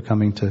thank you for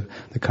coming to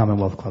the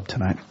Commonwealth Club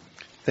tonight.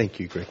 Thank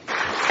you, Greg.